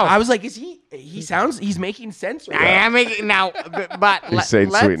full. And No. I was like, is he? He's making sense right I now. am making now, but He's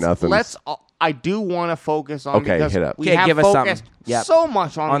saying sweet nothings. Let's. I do want to focus on Okay, because hit up. we Okay, have give us something. focused Yep. so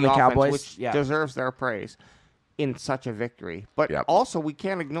much on the offense, Cowboys, which yeah. deserves their praise in such a victory. But Yep. also, we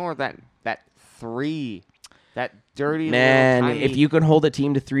can't ignore that three, that dirty Man, little tiny, if you can hold a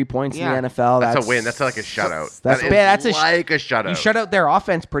team to 3 points Yeah. in the NFL, That's a win. That's like a shutout. That's That bad. is That's like a shutout. You shut out their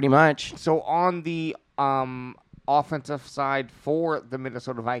offense pretty much. So on the offensive side for the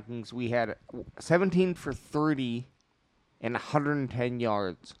Minnesota Vikings, we had 17 for 30 and 110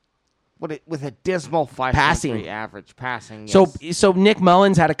 yards. With a dismal 5.3 Passing. average passing. Yes. So Nick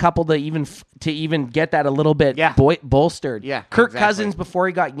Mullins had a couple to even get that a little bit Yeah. bolstered. Yeah, Kirk exactly. Cousins, before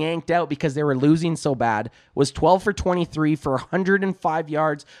he got yanked out because they were losing so bad, was 12 for 23 for 105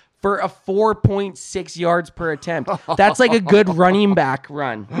 yards for a 4.6 yards per attempt. That's like a good running back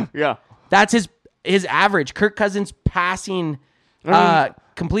run. yeah. That's his average. Kirk Cousins passing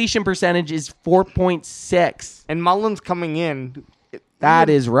completion percentage is 4.6. And Mullins coming in.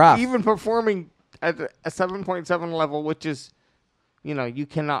 That is rough. Even performing at a 7.7 level, which is, you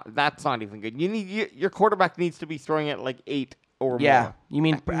cannot. That's not even good. You need your quarterback needs to be throwing at like 8 or Yeah, more. you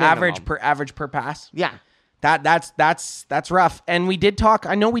mean At average minimum. per pass? Yeah. That's rough. And we did talk.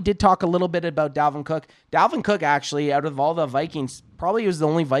 I know we did talk a little bit about Dalvin Cook. Dalvin Cook actually, out of all the Vikings, probably was the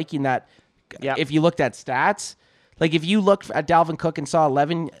only Viking that, Yeah. if you looked at stats, like if you looked at Dalvin Cook and saw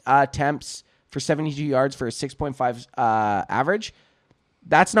 11 attempts for 72 yards for a 6.5 average.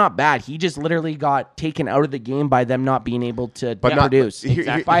 That's not bad. He just literally got taken out of the game by them not being able to produce.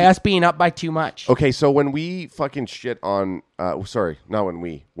 By us being up by too much. Okay, so when we fucking shit on,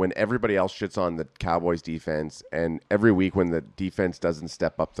 when everybody else shits on the Cowboys defense, and every week when the defense doesn't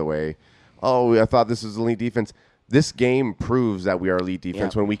step up the way, I thought this was elite defense. This game proves that we are elite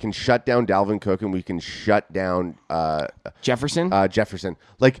defense when we can shut down Dalvin Cook and we can shut down Jefferson. Jefferson.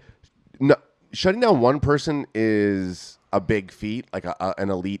 Like, no, shutting down one person is a big feat, like an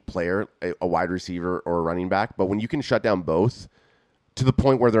elite player, a wide receiver or a running back. But when you can shut down both to the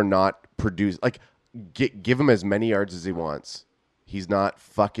point where they're not produced, like give him as many yards as he wants. He's not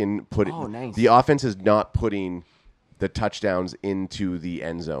fucking putting. Oh, nice. The offense is not putting the touchdowns into the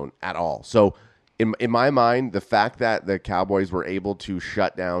end zone at all. So in my mind, the fact that the Cowboys were able to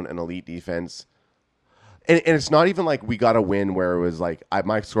shut down an elite defense. And it's not even like we got a win where it was like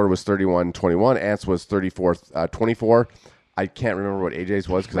my score was 31-21. Ant's was 34-24. I can't remember what AJ's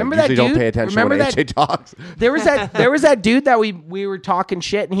was because I Remember that usually don't dude? pay attention Remember when that- AJ talks. There was that dude that we were talking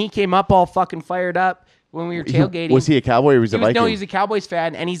shit, and he came up all fucking fired up when we were tailgating. Was he a Cowboy or was he a Viking? No, he's a Cowboys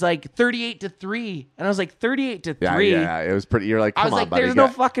fan, and he's like 38-3, and I was like 38-3. Yeah, it was pretty. You're like, I come was on, like, buddy. "There's no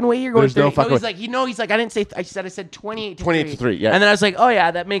fucking way you're going." There's no 30. fucking He's way. like, he's like, I didn't say. I said 28-3. 28-3, yeah. And then I was like, oh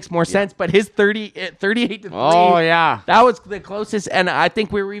yeah, that makes more sense. But his 38-3. Oh, yeah. that was the closest, and I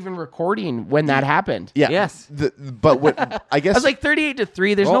think we were even recording when that happened. Yeah. Yes. But what I guess I was like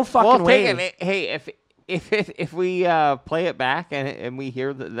 38-3. There's no fucking way. Hey, if we play it back and we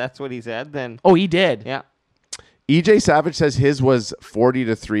hear that that's what he said, then Oh, he did. yeah, EJ Savage says his was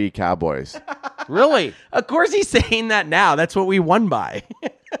 40-3 Cowboys. really. Of course he's saying that now. That's what we won by.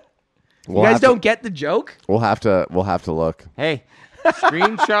 We'll You guys have to- don't get the joke? We'll have to look. Hey,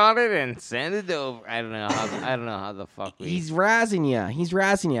 screenshot it and send it over. I don't know how the fuck we. He's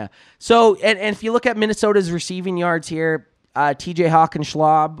razzing you. So, and if you look at Minnesota's receiving yards here, TJ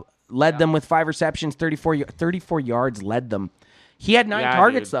Hawkinschlaub led them with 5 receptions, 34 yards, led them. He had 9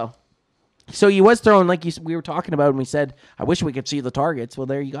 targets, dude. though. So he was throwing, like we were talking about, and we said, I wish we could see the targets. Well,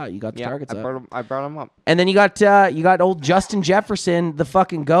 there you got the yeah, targets up. I brought him up. And then you got old Justin Jefferson, the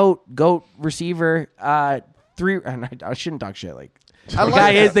fucking goat receiver. 3. And I shouldn't talk shit like.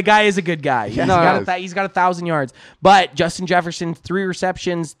 The guy is a good guy. He's got 1,000 yards. But Justin Jefferson, 3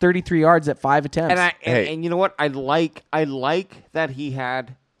 receptions, 33 yards at 5 attempts. And you know what? I like that he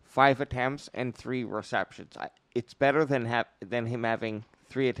had 5 attempts and 3 receptions. It's better than him having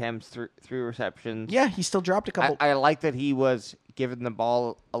 3 attempts, 3 receptions. Yeah, he still dropped a couple. I like that he was given the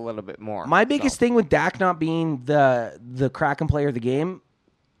ball a little bit more. My biggest thing with Dak not being the Kraken player of the game,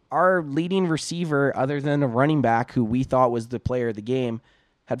 our leading receiver, other than a running back who we thought was the player of the game,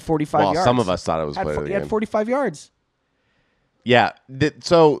 had 45 yards. Some of us thought it was player of the He game. had 45 yards. Yeah.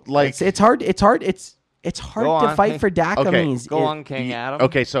 So like It's hard. It's hard to on, fight hey. for Dak. I Okay. mean, Go on, King Adam.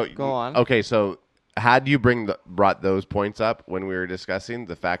 Okay, so Go on. Okay, so had you brought those points up when we were discussing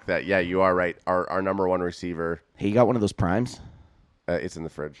the fact that you are right. Our number 1 receiver, Hey, you got one of those primes? it's in the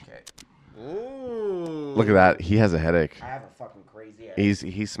fridge. Look at that. He has a headache. I have a fucking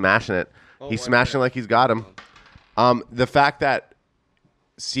crazy. He's smashing it. He's smashing like he's got him. The fact that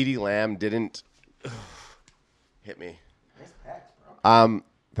CeeDee Lamb didn't hit me.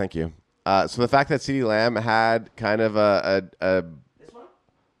 Thank you. So the fact that CeeDee Lamb had kind of a This one?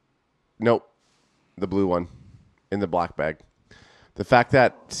 nope, the blue one in the black bag. The fact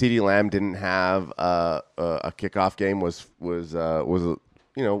that CeeDee Lamb didn't have a kickoff game was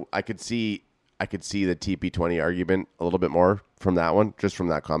I could see the TP20 argument a little bit more from that one, just from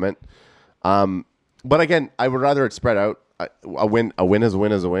that comment. But again, I would rather it spread out. A win is a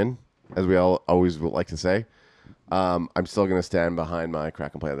win is a win, as we all always like to say. I'm still going to stand behind my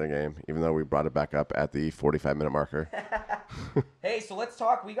Kraken play of the game, even though we brought it back up at the 45-minute marker. Hey, so let's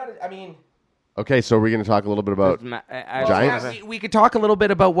talk. We got to. I mean. Okay, so we're going to talk a little bit about Giants? We could talk a little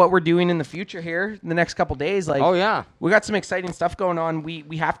bit about what we're doing in the future here in the next couple days. Like, Oh, yeah. we got some exciting stuff going on.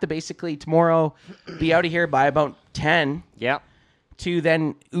 We have to basically tomorrow be out of here by about 10 Yeah. to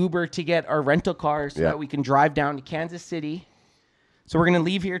then Uber to get our rental cars so Yeah. that we can drive down to Kansas City. So we're gonna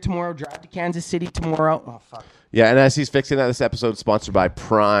leave here tomorrow, drive to Kansas City tomorrow. Oh fuck! Yeah, and as he's fixing that, this episode is sponsored by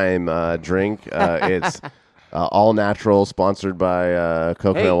Prime Drink. It's all natural, sponsored by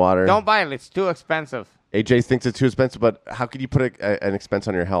coconut water. Don't buy it. It's too expensive. AJ thinks it's too expensive, but how could you put an expense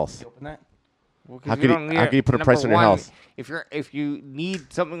on your health? Open that. Well, 'cause How you could you- don't need how it. could you put a Number price on your one, health? If you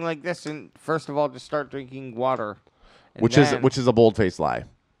need something like this, and first of all, just start drinking water. And Which then- is a bold-faced lie.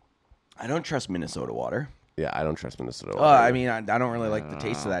 I don't trust Minnesota water. Yeah, I don't trust Minnesota. I mean, I don't really like the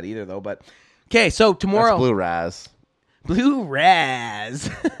taste of that either, though. But okay, so tomorrow, That's Blue Raz. Blue Raz.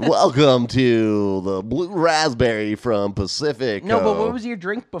 Welcome to the Blue Raspberry from Pacific. No, but what was your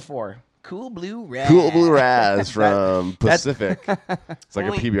drink before? Cool Blue Raz. Cool Blue Raz from Pacific? It's like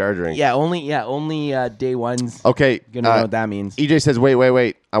Only- a PBR drink. Yeah, only day ones. Okay. Gonna know what that means. EJ says,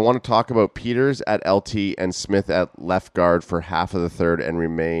 wait. I want to talk about Peters at LT and Smith at left guard for half of the third and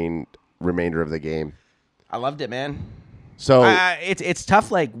remainder of the game. I loved it, man. So It's tough.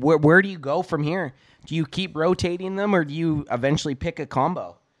 Like, where do you go from here? Do you keep rotating them, or do you eventually pick a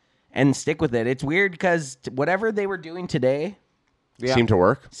combo and stick with it? It's weird because whatever they were doing today seemed to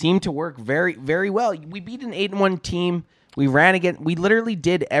work. seemed to work very, very well. We beat an 8-1 team. We ran again. We literally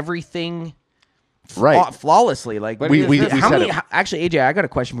did everything Right. flawlessly. Like But We how said many? it. Actually, AJ, I got a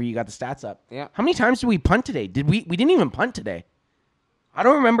question for you. You got the stats up. Yeah. How many times did we punt today? Did we? We didn't even punt today. I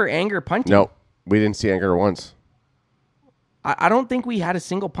don't remember Anger punting. No, we didn't see Anchor once. I don't think we had a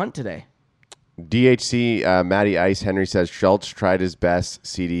single punt today. DHC Matty Ice Henry says Schultz tried his best.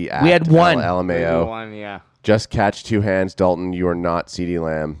 CD at We had one. LMAO. One, yeah. Just catch 2 hands, Dalton. You are not CD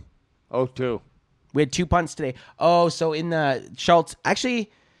Lamb. Oh, two. We had 2 punts today. Oh, so in the Schultz,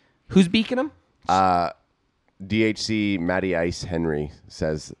 actually, who's beaking him? DHC Matty Ice Henry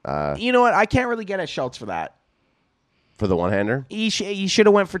says You know what? I can't really get at Schultz for that. for the one-hander. He should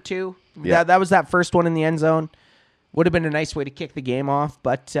have went for 2. Yeah. That was that first one in the end zone. Would have been a nice way to kick the game off,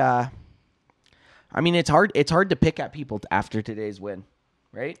 but I mean, it's hard. It's hard to pick at people after today's win,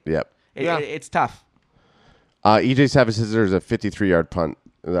 right? Yep. It's tough. EJ Savage says there's a 53-yard punt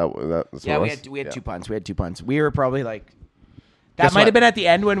That's Yeah, what we it was? had 2 punts. We had 2 punts. We were probably like that Guess might what? have been at the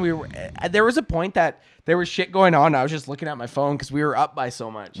end when we were. There was a point that there was shit going on. I was just looking at my phone because we were up by so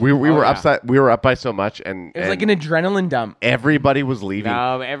much. We were yeah. upset. We were up by so much, and It was like an adrenaline dump. everybody was leaving.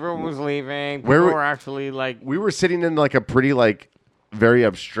 No, everyone was leaving. People Where we- were actually like, We were sitting in like a pretty like very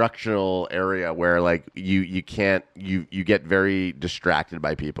obstructional area where like you can't you get very distracted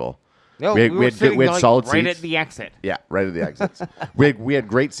by people. no, we had, we we were had, sitting we had like, solid right seats. at the exit. Yeah, right at the exits. we had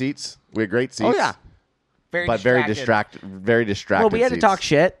great seats. We had great seats. Oh yeah, Very distracted. Very distracted. Well, we had to seats. talk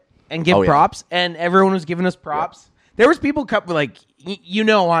shit and give Oh, yeah. props, and everyone was giving us props. There was people like,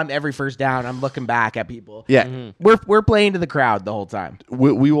 I'm every first down. I'm looking back at people. Yeah, We're playing to the crowd the whole time.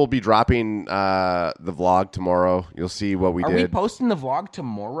 we will be dropping the vlog tomorrow. You'll see what we Are did. we posting the vlog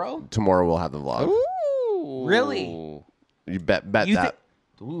tomorrow? Tomorrow we'll have the vlog. Ooh. Really? You bet You that.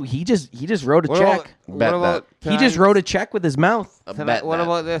 Ooh, he just wrote a What check. about, Bet what about He just wrote a check with his mouth. tonight, what that.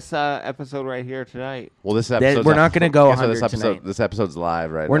 about this episode right here tonight? Well, this episode we're not gonna go Guess what, 100 tonight. This episode's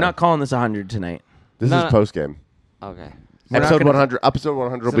live right We're now. not calling this 100 tonight. This No, is no. post game. Okay. We're not Episode gonna- 100. Episode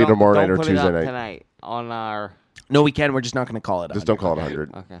 100 will So be don't- tomorrow don't night or put it Tuesday up night. tonight on our. No, we can. We're just not going to call it 100. Just don't call it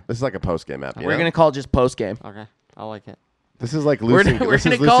 100. Okay. This is like a post game app. We're going to call it just post game. Okay, I like it. This is like We're loosey. gonna This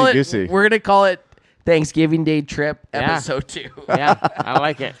is call it. loosey-goosey. We're going to call it Thanksgiving Day Trip Yeah. Episode 2. Yeah, I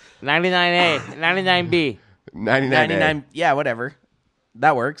like it. 99A, 99B. 99. 99. Yeah, whatever.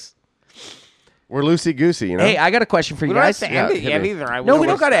 That works. We're loosey goosey. You know. Hey, I got a question for We you don't have guys. to Yeah, end it hit yet me. either. No, we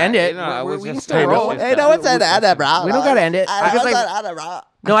don't gotta end it. I We- was we can just still saying roll. this Hey, stuff. no one's bro. We don't gotta end it.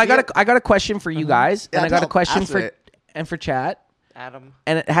 No, I got a question for you guys, and I got a question ask for it. and for chat, Adam.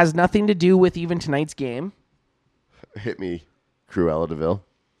 and it has nothing to do with even tonight's game. Hit me, Cruella Deville.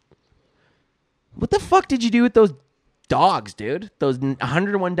 What the fuck did you do with those dogs, dude? Those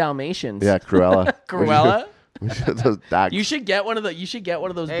 101 Dalmatians. Yeah, Cruella. Cruella. We should- those dogs. You should get one of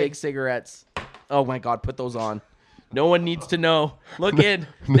those big cigarettes. Oh my god, put those on. No one needs to know. Look in.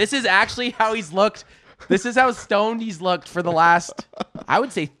 This is actually how he's looked. This is how stoned he's looked for the last, I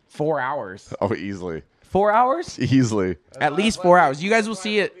would say, 4 hours. Oh, easily, 4 hours? easily. At least 4 hours. You guys will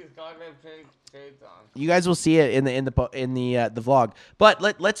see it. You guys will see it in the vlog. But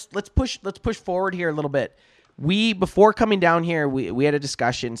let's push forward here a little bit. We, before coming down here, we had a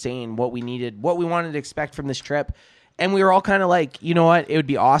discussion saying what we wanted to expect from this trip, and we were all kind of like, you know what, it would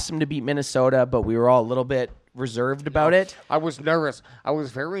be awesome to beat Minnesota, but we were all a little bit reserved about it. I was nervous. I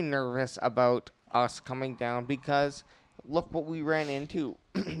was very nervous about us coming down because look what we ran into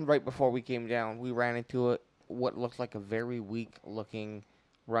right before we came down. We ran into what looked like a very weak-looking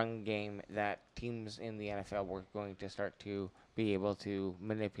run game that teams in the NFL were going to start to be able to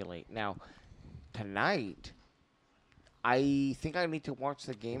manipulate. Now, tonight, I think I need to watch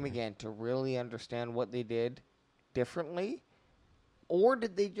the game again to really understand what they did differently. Or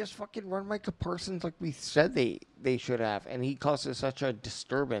did they just fucking run Micah Parsons like we said they should have? And he causes such a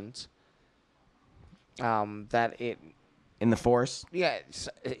disturbance that it... In the force. Yeah,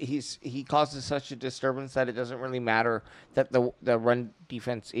 he causes such a disturbance that it doesn't really matter that the run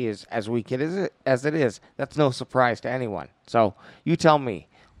defense is as weak as it is. That's no surprise to anyone. So you tell me,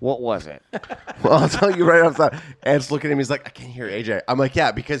 what was it? Well, I'll tell you right off the top. Ed's looking at him. He's like, I can't hear AJ. I'm like,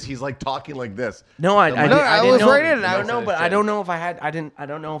 yeah, because he's like talking like this. No, I No, I was right in. I don't know, but I don't know if I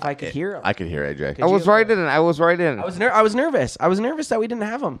don't know if I could hear him. I could hear AJ. I was right in. I was right in. I was nervous. I was nervous that we didn't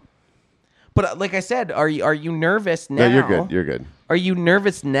have him. But like I said, are you nervous now? No, you're good. You're good. Are you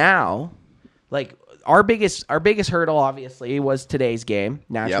nervous now? Like our biggest hurdle obviously was today's game,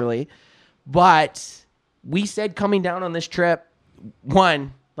 naturally. But we said coming down on this trip,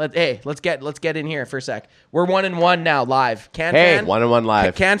 let's get in here for a sec. We're 1-1 now live. Hey, 1-1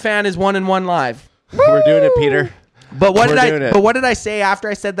 live. Can Fan is 1-1 live. We're doing it, Peter. But what We're doing it. But what did I say after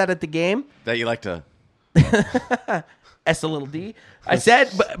I said that at the game? That you like to. S a little D. I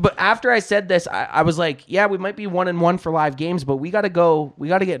said, but after I said this, I was like, yeah, we might be 1-1 for live games, but we got to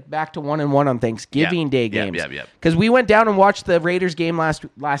get back to 1-1 on Thanksgiving Day games. Yep. Because we went down and watched the Raiders game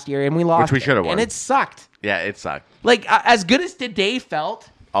last year and we lost. Which we should have won. And it sucked. Yeah, it sucked. Like as good as today felt,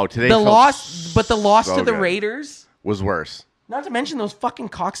 Oh, today the felt loss so to the good. Raiders. Was worse. Not to mention those fucking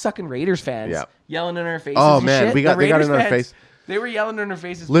cocksucking Raiders fans Yeah. yelling in our faces. Oh, and man, shit. they got Raiders in our fans, face. They were yelling in our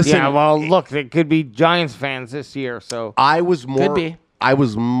faces. Listen, Yeah, well, look, it could be Giants fans this year, so... I was more. Could be. I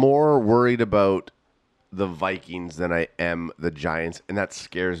was more worried about the Vikings than I am the Giants, and that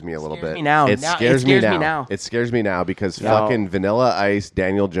scares me a little bit. me now. It Now- scares it me scares me now. now. It scares me now because No. fucking Vanilla Ice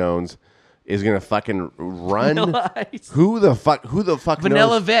Daniel Jones is gonna fucking run. Vanilla Ice. Who the fuck? Who the fuck?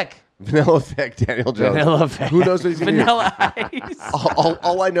 Vanilla knows? Vic. Vanilla Effect, Daniel Jones. Vanilla Effect. Who knows what he's going to do? Vanilla Ice.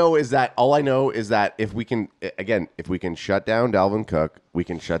 All I know is that if we can shut down Dalvin Cook, we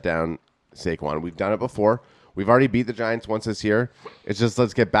can shut down Saquon. We've done it before. We've already beat the Giants once this year. It's just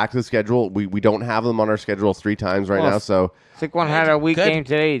let's get back to the schedule. We don't have them on our schedule 3 times right now. So Saquon had a weak Good. game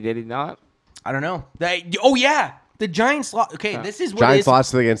today, did he not? I don't know. Yeah. The Giants lost. Okay, this is what Giants is,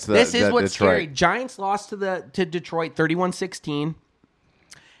 lost against This is what's Detroit. scary. Giants lost to Detroit 31-16.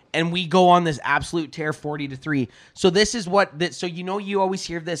 And we go on this absolute tear 40-3. So this is so you always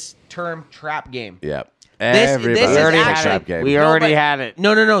hear this term trap game. Yeah. This Everybody is has a actually- trap game. We No, already but- had it.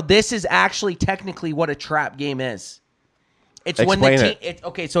 No. This is actually technically what a trap game is. It's when the Explain team.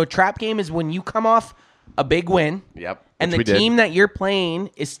 Okay, so a trap game is when you come off a big win. Yep, And which we the did. team that you're playing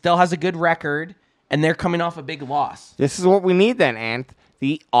still has a good record, and they're coming off a big loss. This is what we need then, Ant.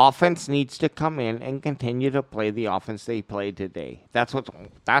 The offense needs to come in and continue to play the offense they played today. That's what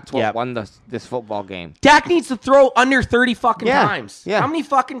Yep. won this football game. Dak needs to throw under 30 fucking Yeah, times. yeah. How many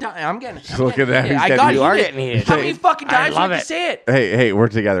fucking times? I'm getting. Look at that. heated. He's I getting got heated. You are heated. getting heated. How many fucking I times do I love have to it. say it? Hey, we're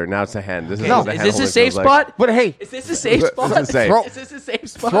together. Now it's a hand. This No. is a Is hand this a hold, it safe feels like. spot? But hey, Is this a safe spot? This is safe. Is this a safe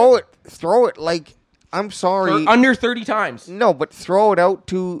spot? throw it like I'm sorry. For under 30 times. No, but throw it out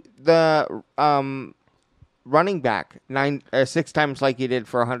to the running back 6 times like he did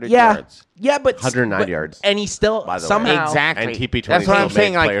for 100 Yeah. yards. Yeah, but 109 yards. And he still By the way. somehow Exactly. And TP20 That's what I'm still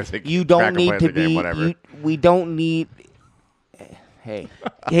saying. makes Like players think you don't cracker need players to the game, be. whatever. We don't need. Hey,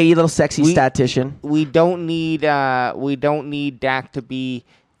 Hey, you little sexy We- statistician. we don't need. We don't need Dak to be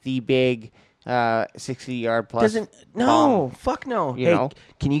the big 60-yard plus. Doesn't bomb. fuck no. You Hey, know?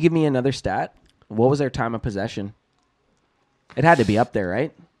 can you give me another stat? What was their time of possession? It had to be up there,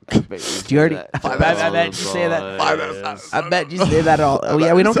 right? Do you already? I bet you say that. I bet you say that all. Oh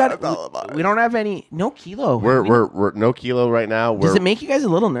yeah, we don't got. We don't have any. No Kilo. We're no Kilo right now. Does it make you guys a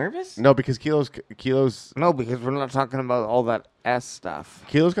little nervous? No, because Kilo's No, because we're not talking about all that S stuff.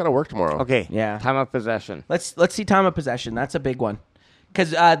 got to work tomorrow. Okay. Yeah. Time of possession. Let's see time of possession. That's a big one.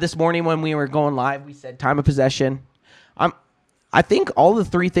 Because this morning when we were going live, we said time of possession. I think all the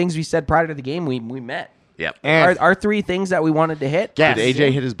 3 things we said prior to the game we met. Yep. And Our 3 things that we wanted to hit. Guess. Did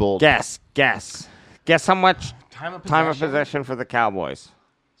AJ hit his bold? Guess how much Time of time of possession. possession for the Cowboys.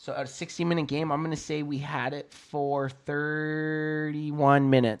 So at a 60-minute game, I'm going to say we had it for 31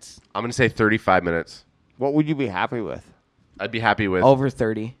 minutes. I'm going to say 35 minutes. What would you be happy with? I'd be happy with. Over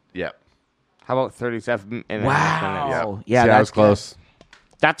 30. Yep. How about 37 and a half minutes? Wow. Yeah, See, that's that was close.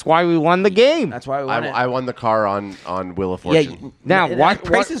 That's why we won the game. That's why we won it. I won the car on Wheel of Yeah, Fortune. Now, why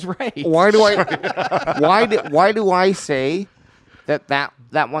Price is right. Why do I why do I say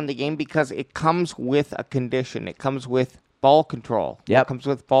that won the game? Because it comes with a condition. It comes with ball control. Yep. It comes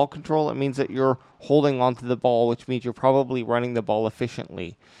with ball control. It means that you're holding onto the ball, which means you're probably running the ball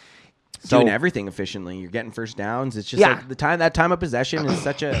efficiently. doing everything efficiently. You're getting first downs. It's just Yeah. like that time of possession is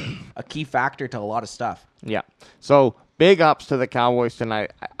such a key factor to a lot of stuff. Yeah. So big ups to the Cowboys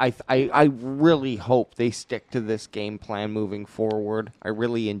tonight. I really hope they stick to this game plan moving forward. I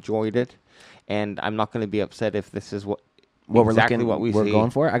really enjoyed it, and I'm not going to be upset if this is what What exactly we're looking, what we're see.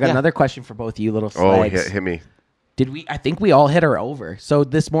 going for. I got Yeah. another question for both you, little Oh, slags. hit me. Did we? I think we all hit our over. So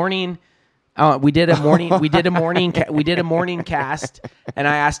this morning, we did a morning cast, and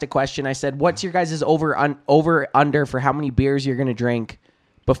I asked a question. I said, "What's your guys' over under for how many beers you're going to drink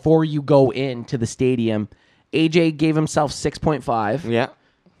before you go into the stadium?" AJ gave himself 6.5. Yeah.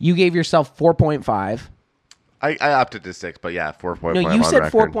 You gave yourself 4.5. I opted to 6, but yeah, 4.5. No, you on said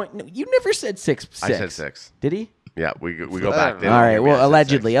record. 4. No, you never said 6. I said 6. Did he? Yeah, we go back. They All don't right. give me- I Well, said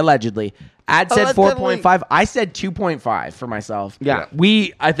allegedly. 6. Ad said Allegedly. 4.5. I said 2.5 for myself. Yeah.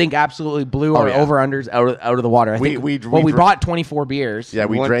 We, I think, absolutely blew our yeah. over-unders out of the water. I We- think, we we dr- bought 24 beers. Yeah,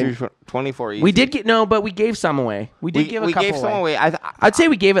 we went drank. through 24 easy. We did get, no, but we gave some away. We did give a we couple gave some away. away. I'd say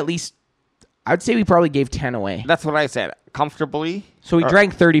we gave at least, I'd say we probably gave 10 away. That's what I said. Comfortably. So we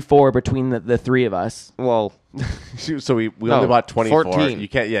drank 34 between the 3 of us. Well, So we No, only bought 24. 14. You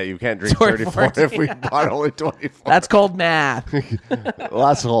can't drink Sorry, 34 if 14. we bought only 24. That's called math.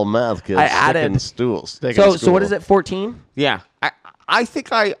 That's whole math, kids. I added- stools. So what is it, 14? yeah. I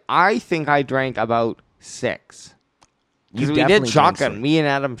think I drank about 6. Because we definitely did drank shotgun. six. Me and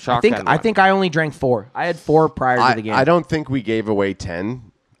Adam shotgun. I think I only drank 4. I had 4 prior to the game. I don't think we gave away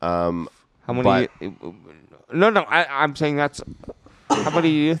 10. How many? but- No. I'm saying that's. How many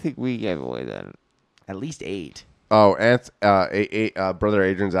do you think we gave away then? At least 8. Oh, brother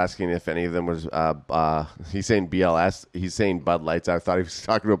Adrian's asking if any of them was. He's saying BLS. He's saying Bud Lights. I thought he was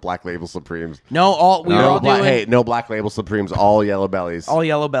talking about Black Label Supremes. No, we were all doing no Black Label Supremes. All Yellow Bellies. all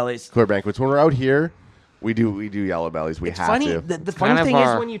yellow bellies. Clear banquets. When we're out here, We do yellow bellies. We It's have funny. to. The kind funny of thing is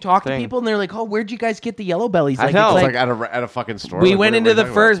our when you talk to thing. people and they're like, "Oh, where'd you guys get the yellow bellies?" I Like, know. it's It's like, like at a fucking store. we Like, went what into are the we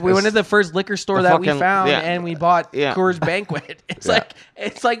talking about? we went into the first liquor store that we fucking- found, yeah. and we bought Yeah. Coors Banquet. It's Yeah.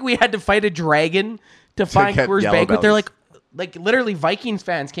 like we had to fight a dragon to find get Coors Yellow Banquet. They're Bellies. like literally Vikings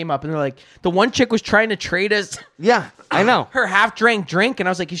fans came up and they're like, the one chick was trying to trade us Yeah, I know. her half drank drink, and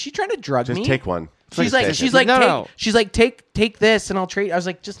I was like, is she trying to drug Just me? take one. She's Just like, take she's it. like, No. take this, and I'll trade. I was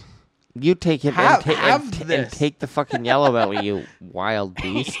like, just You take it Have- and, have and this. take the fucking yellow belly, you wild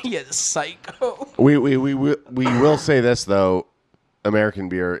beast. yeah, psycho. We will say this though. American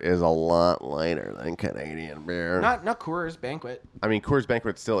beer is a lot lighter than Canadian beer. Not Coors Banquet. I mean, Coors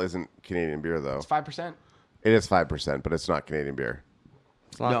Banquet still isn't Canadian beer though. It's 5%. It is 5%, but it's not Canadian beer.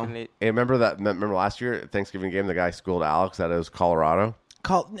 It's not No. gonna- Hey, remember last year at Thanksgiving game, the guy schooled Alex that it was Colorado.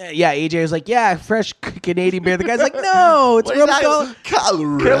 AJ was like, yeah, fresh Canadian beer. The guy's like, no, it's from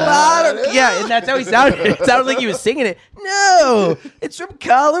Colorado. Yeah, and that's how he sounded. It sounded like he was singing it. No, it's from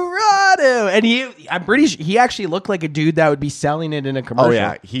Colorado. And I'm pretty sure he actually looked like a dude that would be selling it in a commercial. Oh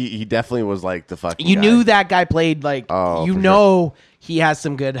yeah, he definitely was like the fucking. You guy. knew that guy played like, Oh, you for know, he has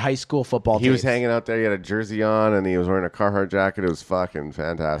some good high school football. He was tapes. hanging out there. He had a jersey on, and he was wearing a Carhartt jacket. It was fucking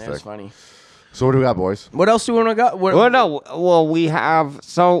fantastic. That's funny. So what do we got, boys? What else do we want to go? Well, no. Well, we have.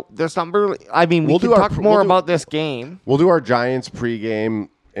 So there's not really. I mean, we We'll can do our- talk more we'll do- about this game. We'll do our Giants pregame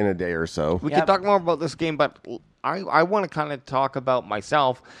in a day or so. We Yep. can talk more about this game, but I want to kind of talk about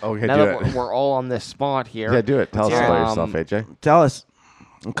myself. Okay, now do that it. we're all on this spot here. Yeah, do it. Tell us hear it. about yourself, AJ. Tell us.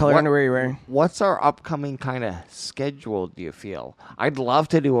 What color What- underwear you're wearing? What's our upcoming kind of schedule? Do you feel? I'd love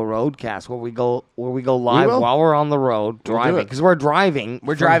to do a roadcast where we go live will. while we're on the road do driving it. because we're driving.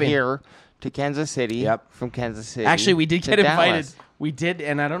 We're from driving. here to Kansas City. Yep. From Kansas City. Actually, we did to get invited. Dallas. We did,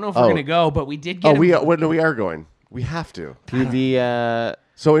 and I don't know if we're Oh. going to go, but we did Oh, get we are going. We have to. to the.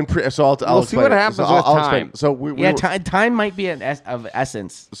 So I'll We'll see explain what it. happens So with I'll time. explain. So we Yeah, were, time might be of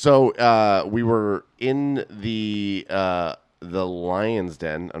essence. So we were in the Lions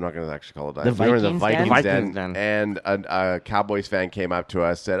Den. I'm not going to actually call it that. The We were in the Vikings Vikings Den? Den, and a Cowboys fan came up to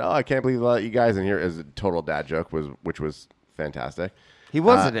us, said, "Oh, I can't believe they let you guys in here." As a total dad joke which was fantastic. He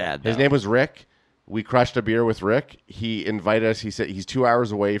was a dad. His though. name was Rick. We crushed a beer with Rick. He invited us. He said he's 2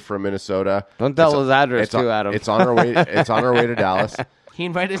 hours away from Minnesota. Don't tell his address it's on- too, Adam. It's on our way. It's on our way to Dallas. He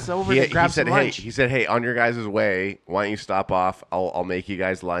invited us over He, to he grab said, some lunch. "Hey," he said, "Hey, on your guys' way, why don't you stop off? I'll make you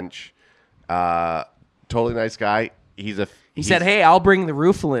guys lunch." Totally nice guy. He said, "Hey, I'll bring the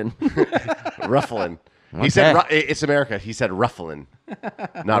rooflin." ruffling. He said, Okay. "It's America." He said, "Ruffling,"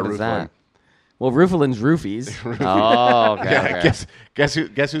 not What is that? roofling. Well, roofilin's roofies. Oh, okay. Yeah, okay. guess who's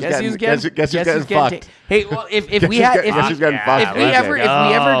Guess getting who's getting fucked? Hey, well, if Guess we who's had getting- if guess we, who's getting if fucked? we ever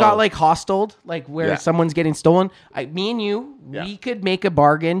Oh. got like hostiled, like where Yeah. someone's getting stolen, me and you, Yeah. we could make a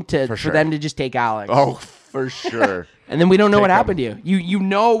bargain for sure. them to just take Alex. Oh, for sure. And then we don't know Take what him. happened to you. You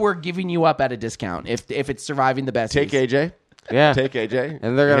know we're giving you up at a discount if it's surviving the best. Take AJ. Yeah. Take AJ.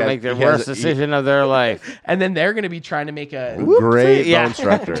 And they're gonna He make the has- he has worst a- decision of their life. And then they're going to be trying to make a Great Yeah. bone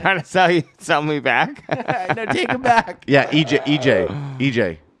structure. Trying to sell me back. no, take him back. Yeah,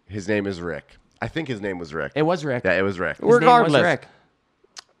 EJ. His name is Rick. I think his name was Rick. It was Rick. Yeah, it was Rick. His name was Regardless. Rick.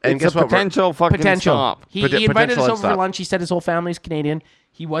 And It's guess a what? potential fucking Potential. stop. He invited Potential us and over for stop. lunch. He said his whole family's Canadian.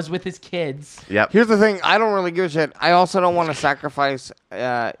 He was with his kids. Yep. Here's the thing. I don't really give a shit. I also don't want to sacrifice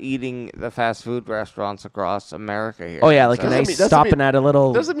eating the fast food restaurants across America here. Oh yeah, like a Doesn't nice mean- doesn't stopping mean- at a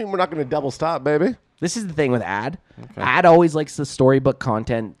little. Doesn't mean we're not going to double stop, baby. This is the thing with Ad. Ad always likes the storybook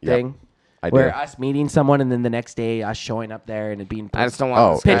content Yep. thing. I do. Where us meeting someone and then the next day us showing up there and it being I just don't want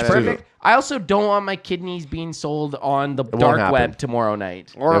Oh, this pitch guy to- perfect. I also don't want my kidneys being sold on the won't dark happen. web tomorrow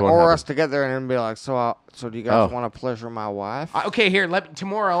night. It won't Or happen. us together and then be like, so do you guys Oh. want to pleasure my wife? Okay, here.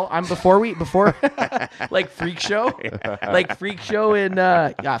 Tomorrow. I'm before like freak show, like freak show in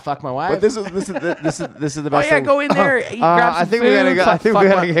fuck my wife. But this is the oh best yeah, thing. go in there. Eat, grab some I think food, we gotta go. I fuck- think fuck we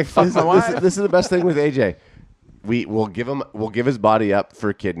my- gotta get fuck my wife. This is the best thing with AJ. We'll give his body up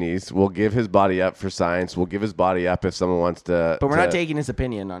for kidneys. We'll give his body up for science. We'll give his body up if someone wants to. But we're not taking his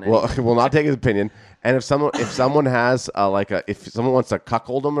opinion on it. Well, we'll not take his opinion. And if someone has if someone wants to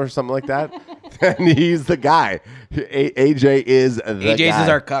cuckold him or something like that, then he's the guy. AJ is the AJ's guy. is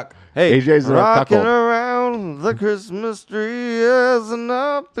our cuck. Hey, AJ's our Rocking cuckold. around the Christmas tree as an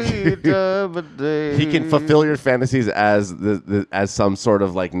upbeat time of day. He can fulfill your fantasies as as some sort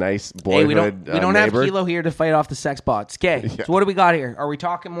of like nice boyhood. Hey, we don't have neighbor. Kilo here to fight off the sex bots. Okay, so what do we got here? Are we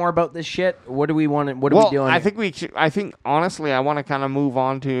talking more about this shit? What do we want? What are Well, we doing? I here? think honestly, I want to kind of move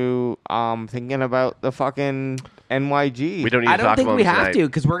on to thinking about the fucking NYG. We don't need to I don't talk think about we them have tonight. to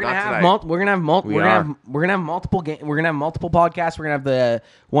because we're gonna Not have tonight. we're gonna have multiple podcasts. We're gonna have the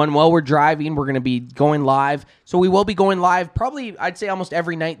one while we're driving. We're gonna be going live, so we will be going live probably I'd say almost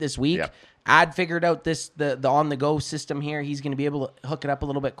every night this week. Yep. Ad figured out the on the go system here. He's gonna be able to hook it up a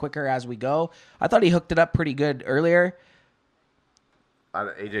little bit quicker as we go. I thought he hooked it up pretty good earlier.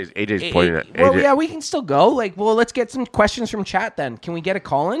 AJ's pointing at Well, AJ. yeah, we can still go. Let's get some questions from chat then. Can we get a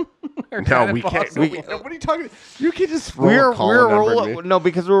call in? No, we can't. What are you talking? You can just roll We're a call number rolling. to me. No,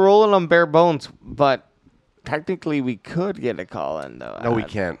 because we're rolling on bare bones. But technically, we could get a call in though. No, we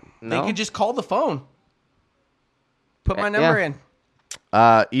can't. No? They could just call the phone. Put my number yeah. in.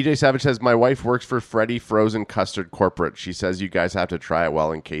 EJ Savage says, my wife works for Freddy Frozen Custard Corporate. She says you guys have to try it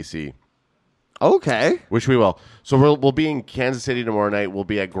well in KC. Okay. Which we will. So we'll be in Kansas City tomorrow night. We'll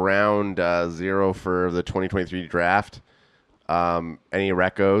be at ground zero for the 2023 draft. Any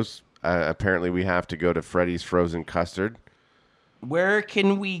recos? Apparently we have to go to Freddy's Frozen Custard. Where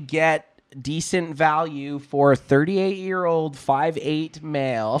can we get decent value for a 38-year-old 5'8"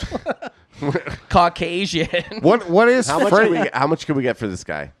 male Caucasian? What is How much can we get for this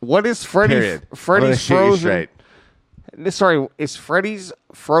guy? What is Period. I'm Freddy's gonna shoot you Frozen? straight. Sorry, is Freddy's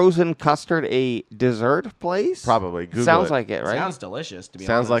Frozen Custard a dessert place? Probably. Google Sounds it. like it, right? Sounds delicious, to be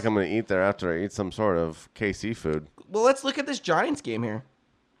Sounds honest. like I'm going to eat there after I eat some sort of KC food. Well, let's look at this Giants game here.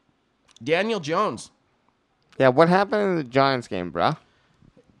 Daniel Jones. Yeah, what happened in the Giants game, bruh?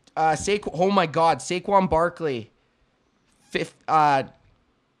 Oh, my God. Saquon Barkley.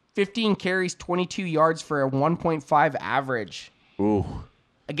 15 carries, 22 yards for a 1.5 average Ooh.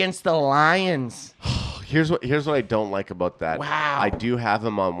 against the Lions. Here's what I don't like about that. Wow. I do have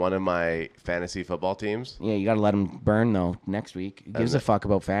him on one of my fantasy football teams. Yeah, you got to let him burn, though, next week. Who gives a fuck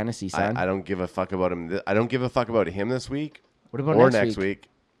about fantasy, son? I don't give a fuck about him. I don't give a fuck about him this week. What about or next week?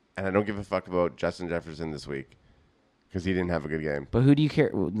 And I don't give a fuck about Justin Jefferson this week because he didn't have a good game. But who do you care?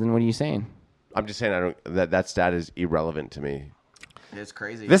 Then what are you saying? I'm just saying that stat is irrelevant to me. It's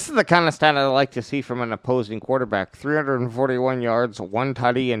crazy. This is the kind of stat I like to see from an opposing quarterback. 341 yards, 1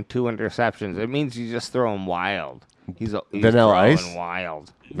 tutty, and 2 interceptions. It means he's just throwing wild. He's Vanilla throwing Ice?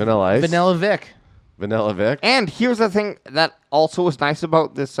 wild. Vanilla Ice? Vanilla Vic. Vanilla Vic? And here's the thing that also was nice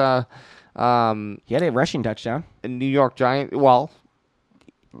about this He had a rushing touchdown. New York Giant. Well,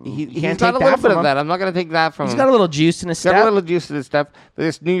 he's can't got take a that little from bit him. of that. I'm not going to take that from He's him. got a little juice in his He's got a step. little juice in his step. But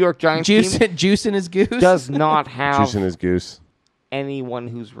this New York Giants Juice, team juice in his goose. does not have Juice in his goose. anyone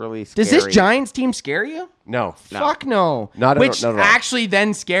who's really scary. Does this Giants team scare you? No. Fuck no. Not at- Which not at all. actually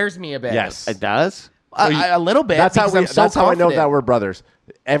then scares me a bit. Yes. It does? A little bit. That's how because I'm so that's how I know confident. that we're brothers.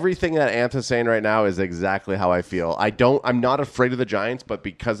 Everything that Anthony's saying right now is exactly how I feel. I'm not afraid of the Giants, but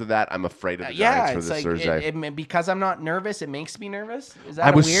because of that, I'm afraid of the Yeah, Giants for it's this like Thursday. because I'm not nervous, it makes me nervous. Is that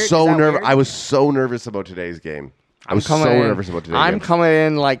I was weird? so Is that nervous. weird? I was so nervous about today's game. I was so nervous about today's I'm game. coming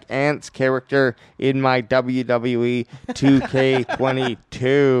in like Ant's character in my WWE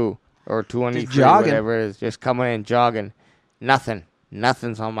 2K22 or 23, jogging. whatever it is. Just coming in jogging.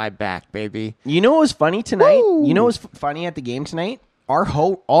 Nothing's on my back, baby. You know what was funny tonight? Woo! You know what was funny at the game tonight? Our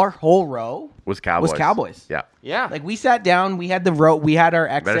whole row was Cowboys. Yeah. Yeah. Like we sat down, we had the row, we had our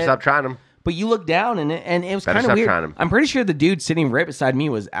exit. Better stop trying them. But you look down and it was Better kind of stop weird. trying 'em. I'm pretty sure the dude sitting right beside me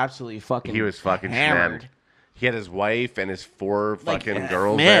was absolutely fucking. He was fucking hammered. shammed. He had his wife and his 4 Like, fucking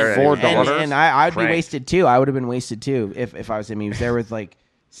girls man, there. Four and he was daughters. and I'd be pranked. wasted too. I would have been wasted too if I was him. He was there with like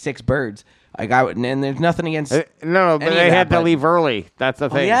 6 birds. Like I would, and there's nothing against. No, but any they of had that, to but- leave early. That's the Oh,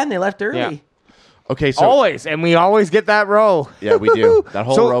 thing. yeah, and they left early. Yeah. Okay, so Always. And we always get that row. yeah, we do. That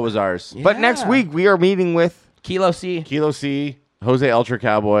whole So- row was ours. But next Yeah. week, we are meeting with Kilo C. Kilo C, Jose Ultra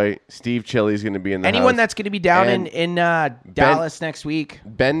Cowboy, Steve Chili's going to be in the Anyone house. that's going to be down And in Dallas next week.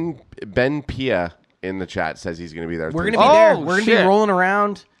 Ben Pia in the chat says he's going to be there. We're going to Thursday. be there. Oh, We're going to be shit. rolling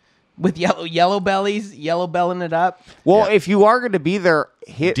around with yellow bellies, yellow belling it up. Well, Yeah. if you are going to be there,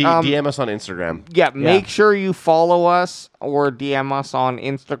 hit DM us on Instagram. Yeah, make sure you follow us or DM us on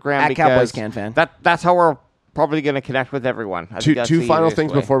Instagram At because Cowboys Can Fan. That's how we're probably going to connect with everyone. I think that's Two the final easiest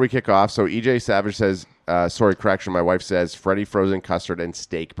things way. before we kick off. So EJ Savage says, sorry, correction. My wife says Freddy Frozen Custard and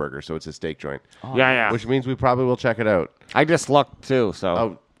Steak Burger. So it's a steak joint, Yeah. which means we probably will check it out. I just looked too. So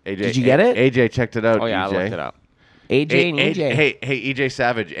Oh, AJ, Did you get it? AJ checked it out. oh yeah, EJ. I looked it up. AJ and EJ. Hey, EJ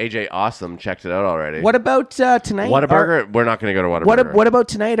Savage, AJ Awesome checked it out already. What about tonight? Whataburger? We're not going to go to Whataburger. What about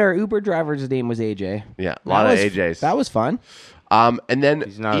tonight? Our Uber driver's name was AJ. Yeah, a lot of AJs. That was fun. And then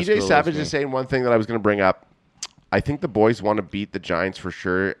He's not as EJ cool Savage as me. is saying one thing that I was going to bring up. I think the boys want to beat the Giants for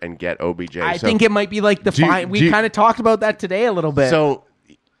sure and get OBJ. I think it might be like the Do you- fine. We do you- kind of talked about that today a little bit. So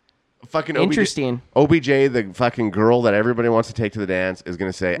fucking Interesting. OBJ, the fucking girl that everybody wants to take to the dance, is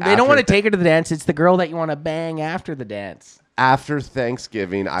going to say, They don't want to take her to the dance. It's the girl that you want to bang after the dance. after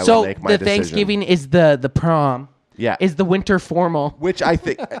Thanksgiving, I will So make my the decision. Thanksgiving is the prom. Yeah. Is the winter formal. Which I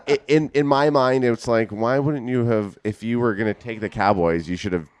think, in my mind, it's like, why wouldn't you have, if you were going to take the Cowboys, you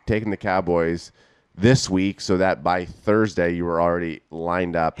should have taken the Cowboys this week so that by Thursday you were already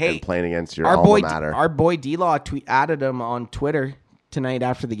lined up and playing against your alma mater. Our boy D-Law added him on Twitter tonight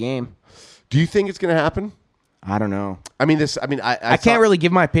after the game. Do you think it's going to happen? I don't know. I mean, I can't really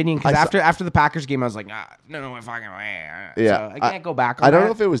give my opinion because I saw- after the Packers game, I was like, no fucking way. Yeah, So I can't go back on I don't that.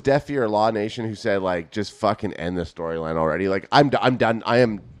 know if it was Deafy or Law Nation who said, like, just fucking end the storyline already. Like, I'm done. I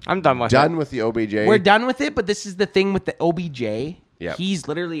am I'm done with done it. with the OBJ. We're done with it, but this is the thing with the OBJ. Yep. He's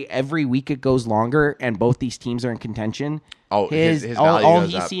literally every week it goes longer, and both these teams are in contention. Oh, his value all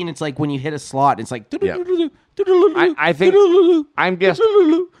goes he's up. seen, it's like when you hit a slot, it's like. I think I'm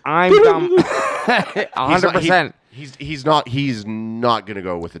dumb. 100%. He's not going to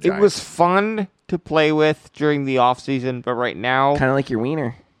go with the It Giants. was fun to play with during the off season, but right now, Kind of like your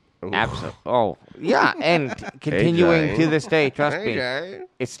wiener. absolutely. Oh, yeah, and continuing AJ. to this day, trust me, AJ.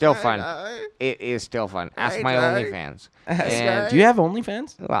 it's still fun. It is still fun. Ask my AJ. OnlyFans. And, Do you have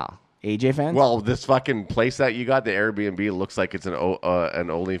OnlyFans? well, AJ fans? Well, this fucking place that you got, the Airbnb, looks like it's an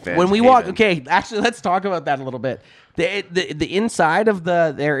OnlyFans. when we walk, haven. okay, actually, let's talk about that a little bit. The inside of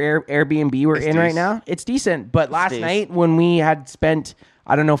their Airbnb we're It's in right decent. now, it's decent. But last decent. night when we had spent,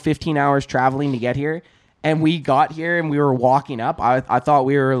 15 hours traveling to get here, and we got here and we were walking up, I thought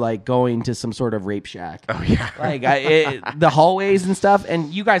we were like going to some sort of rape shack. Oh, yeah. Like the hallways and stuff,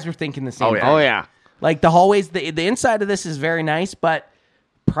 and you guys were thinking the same. Oh, yeah. thing. oh yeah. Like the hallways, the inside of this is very nice, but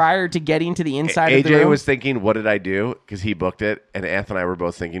prior to getting to the inside of the AJ room, was thinking, what did I do? Because he booked it. And Anthony and I were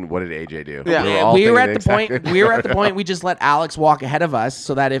both thinking, what did AJ do? Yeah. all we were thinking at the point. exactly- We were at the point. We just let Alex walk ahead of us,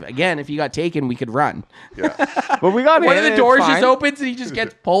 so that if you got taken, we could run. But we got One of in, the it's doors fine. just opens and he just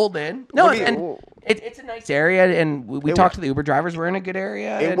gets pulled in. No, What do you- and it's a nice area, and we talked to the Uber drivers. We're in a good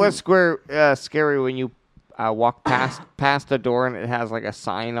area. It and- was scary when you walk past the door and it has like a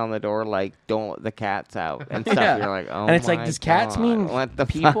sign on the door like "Don't let the cats out" and stuff. Yeah. You're like, oh, And it's like, my does cats God, mean what the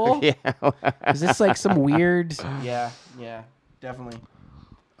people? Fuck? Yeah. Is this like some weird? Yeah, definitely.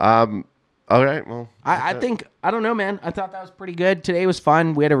 All right. Well, I think I don't know, man. I thought that was pretty good. Today was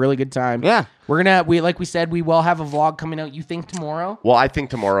fun. We had a really good time. Yeah. Like we said, we will have a vlog coming out. You think tomorrow? well, I think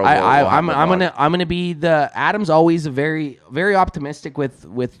tomorrow I'm gonna be the Adam's always a very very optimistic with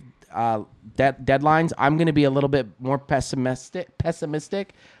deadlines. I'm gonna be a little bit more pessimistic.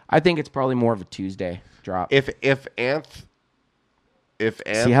 I think it's probably more of a Tuesday drop. If Anth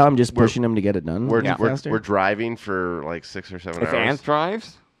See how I'm just pushing him to get it done? we're, faster? we're driving for like 6 or 7 If hours. Ant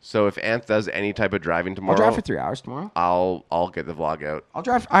drives, So if Anth does any type of driving tomorrow, I'll drive for 3 hours tomorrow. I'll get the vlog out. I'll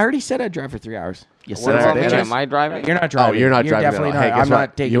drive. I already said I'd drive for 3 hours. You what son of a about me? bitch. Am I driving? You're not driving. you're not driving at Definitely all. Hey, not. guess I'm what?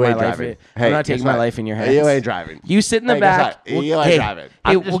 not taking You my ain't life. driving. I'm Hey, not guess taking my what? life in your hands. You ain't driving. You sit in the Hey, guess back. what? You ain't driving. Hey,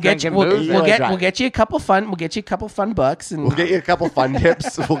 I'm just drinking booze. we'll You ain't get driving. you a couple fun. We'll get you a couple fun bucks and We'll get you a couple fun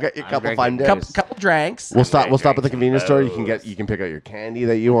dips. We'll get you a couple fun drinking. dips. couple drinks. We'll stop at the convenience store. You can pick out your candy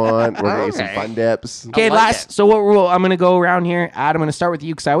that you want. We'll get you some Okay. fun dips. Okay, last. So I'm gonna go around here. Adam, I'm gonna start with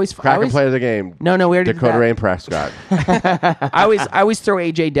you because I always Play of the game. No, we already did Dakota that. Rain Prescott. I always throw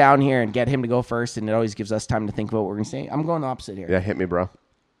AJ down here and get him to go first, and it always gives us time to think about what we're gonna say. I'm going the opposite here. Yeah, hit me, bro.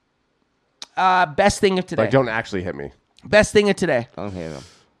 Best thing of today. Like, don't actually hit me. Best thing of today. Don't hit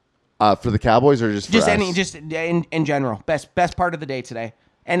him. For the Cowboys or just for Just us? just in general. Best part of the day today.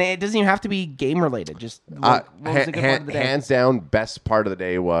 And it doesn't even have to be game related. Just what was the good part of the day? Hands down, best part of the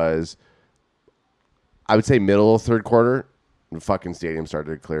day was, I would say, middle of third quarter. The fucking stadium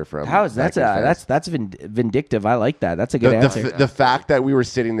started to clear from. How is that's Vikings fans. that's vindictive. I like that. That's a good answer. the fact that we were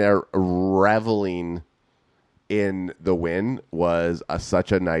sitting there reveling in the win was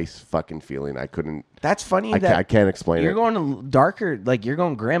such a nice fucking feeling. I couldn't. That's funny. I can't explain You're it. going to darker, like you're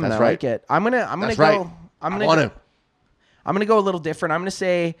going grim, and That's I right. like it. I'm gonna That's go. right. I'm I gonna want go, to. I'm gonna go a little different. I'm gonna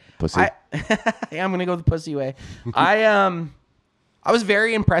say Pussy. Yeah, I'm gonna go the pussy way. I was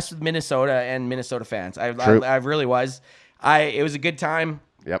very impressed with Minnesota and Minnesota fans. I really was. It was a good time.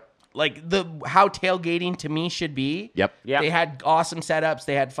 Yep. Like how tailgating to me should be. Yep. Yep. They had awesome setups.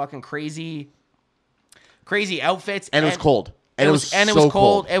 They had fucking crazy outfits. And it was cold. And it was so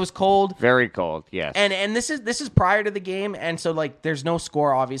cold. It was cold. Very cold. Yes. And this is prior to the game, and so like there's no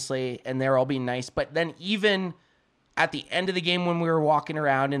score obviously, and they're all being nice. But then even at the end of the game when we were walking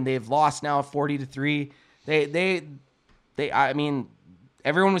around and they've lost now 40-3, I mean,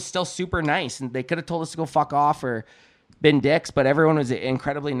 everyone was still super nice, and they could have told us to go fuck off or been dicks, but everyone was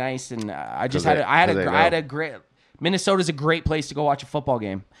incredibly nice, and I had a great. Minnesota's a great place to go watch a football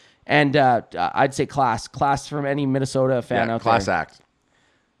game. And I'd say class from any Minnesota fan out class there. act.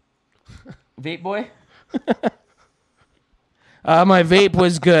 Vape boy? My vape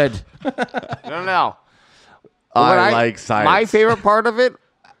was good. No. I like science. My favorite part of it,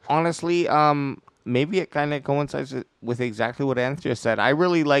 honestly, maybe it kind of coincides with exactly what Anth just said. I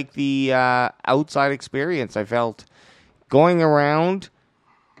really like the outside experience. I felt going around.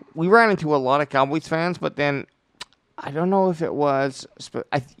 We ran into a lot of Cowboys fans, but then I don't know if it was.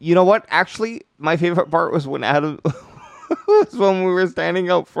 You know what? Actually, my favorite part was when Adam was when we were standing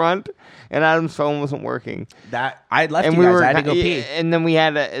out front and Adam's phone wasn't working. That I left And you guys. I had to go pee. and then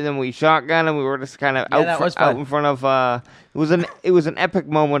we shotgun, and we were just kind of out in front of. It was an epic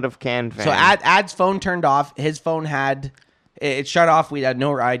moment of Can fans. So Ad's phone turned off. His phone had it shut off. We had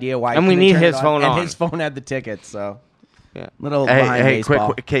no idea why. And we couldn't need turn it his phone on. And his phone had the tickets. So Yeah. little behind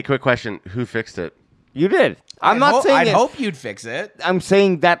baseball. quick question. Who fixed it? You did. I'm not saying I'd it. hope you'd fix it. I'm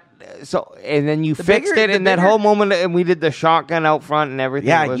saying that. So and then you fixed bigger- it the in that bigger- whole moment, and we did the shotgun out front and everything.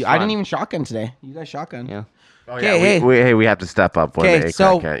 Yeah, It was I fun. didn't even shotgun today. You guys shotgun. Yeah. Oh, Okay, we have to step up when Okay, the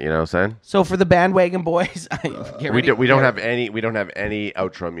so- ACAT can't. You know what I'm saying? So for the bandwagon boys, We don't have any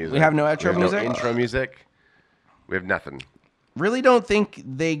outro music. We have no We outro have music? No intro music. We have nothing. really don't think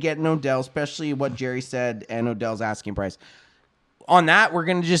they get an Odell, especially what Jerry said and Odell's asking price. On that, we're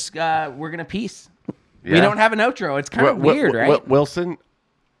gonna just we're gonna piece. We Yeah. don't have an outro. It's kind of weird, right? Wilson,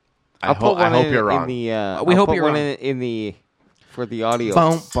 I I'll put one hope in, you're wrong. In the, We I'll hope put you're one wrong. in the for the audio.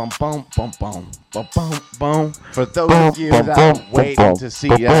 Boom, boom, boom, boom, boom, boom, boom, boom. For those of you that are waiting to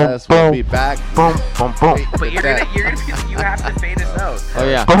see us, we'll be back. But you have to fade us out. Oh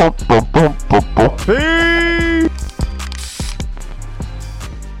yeah. Peace.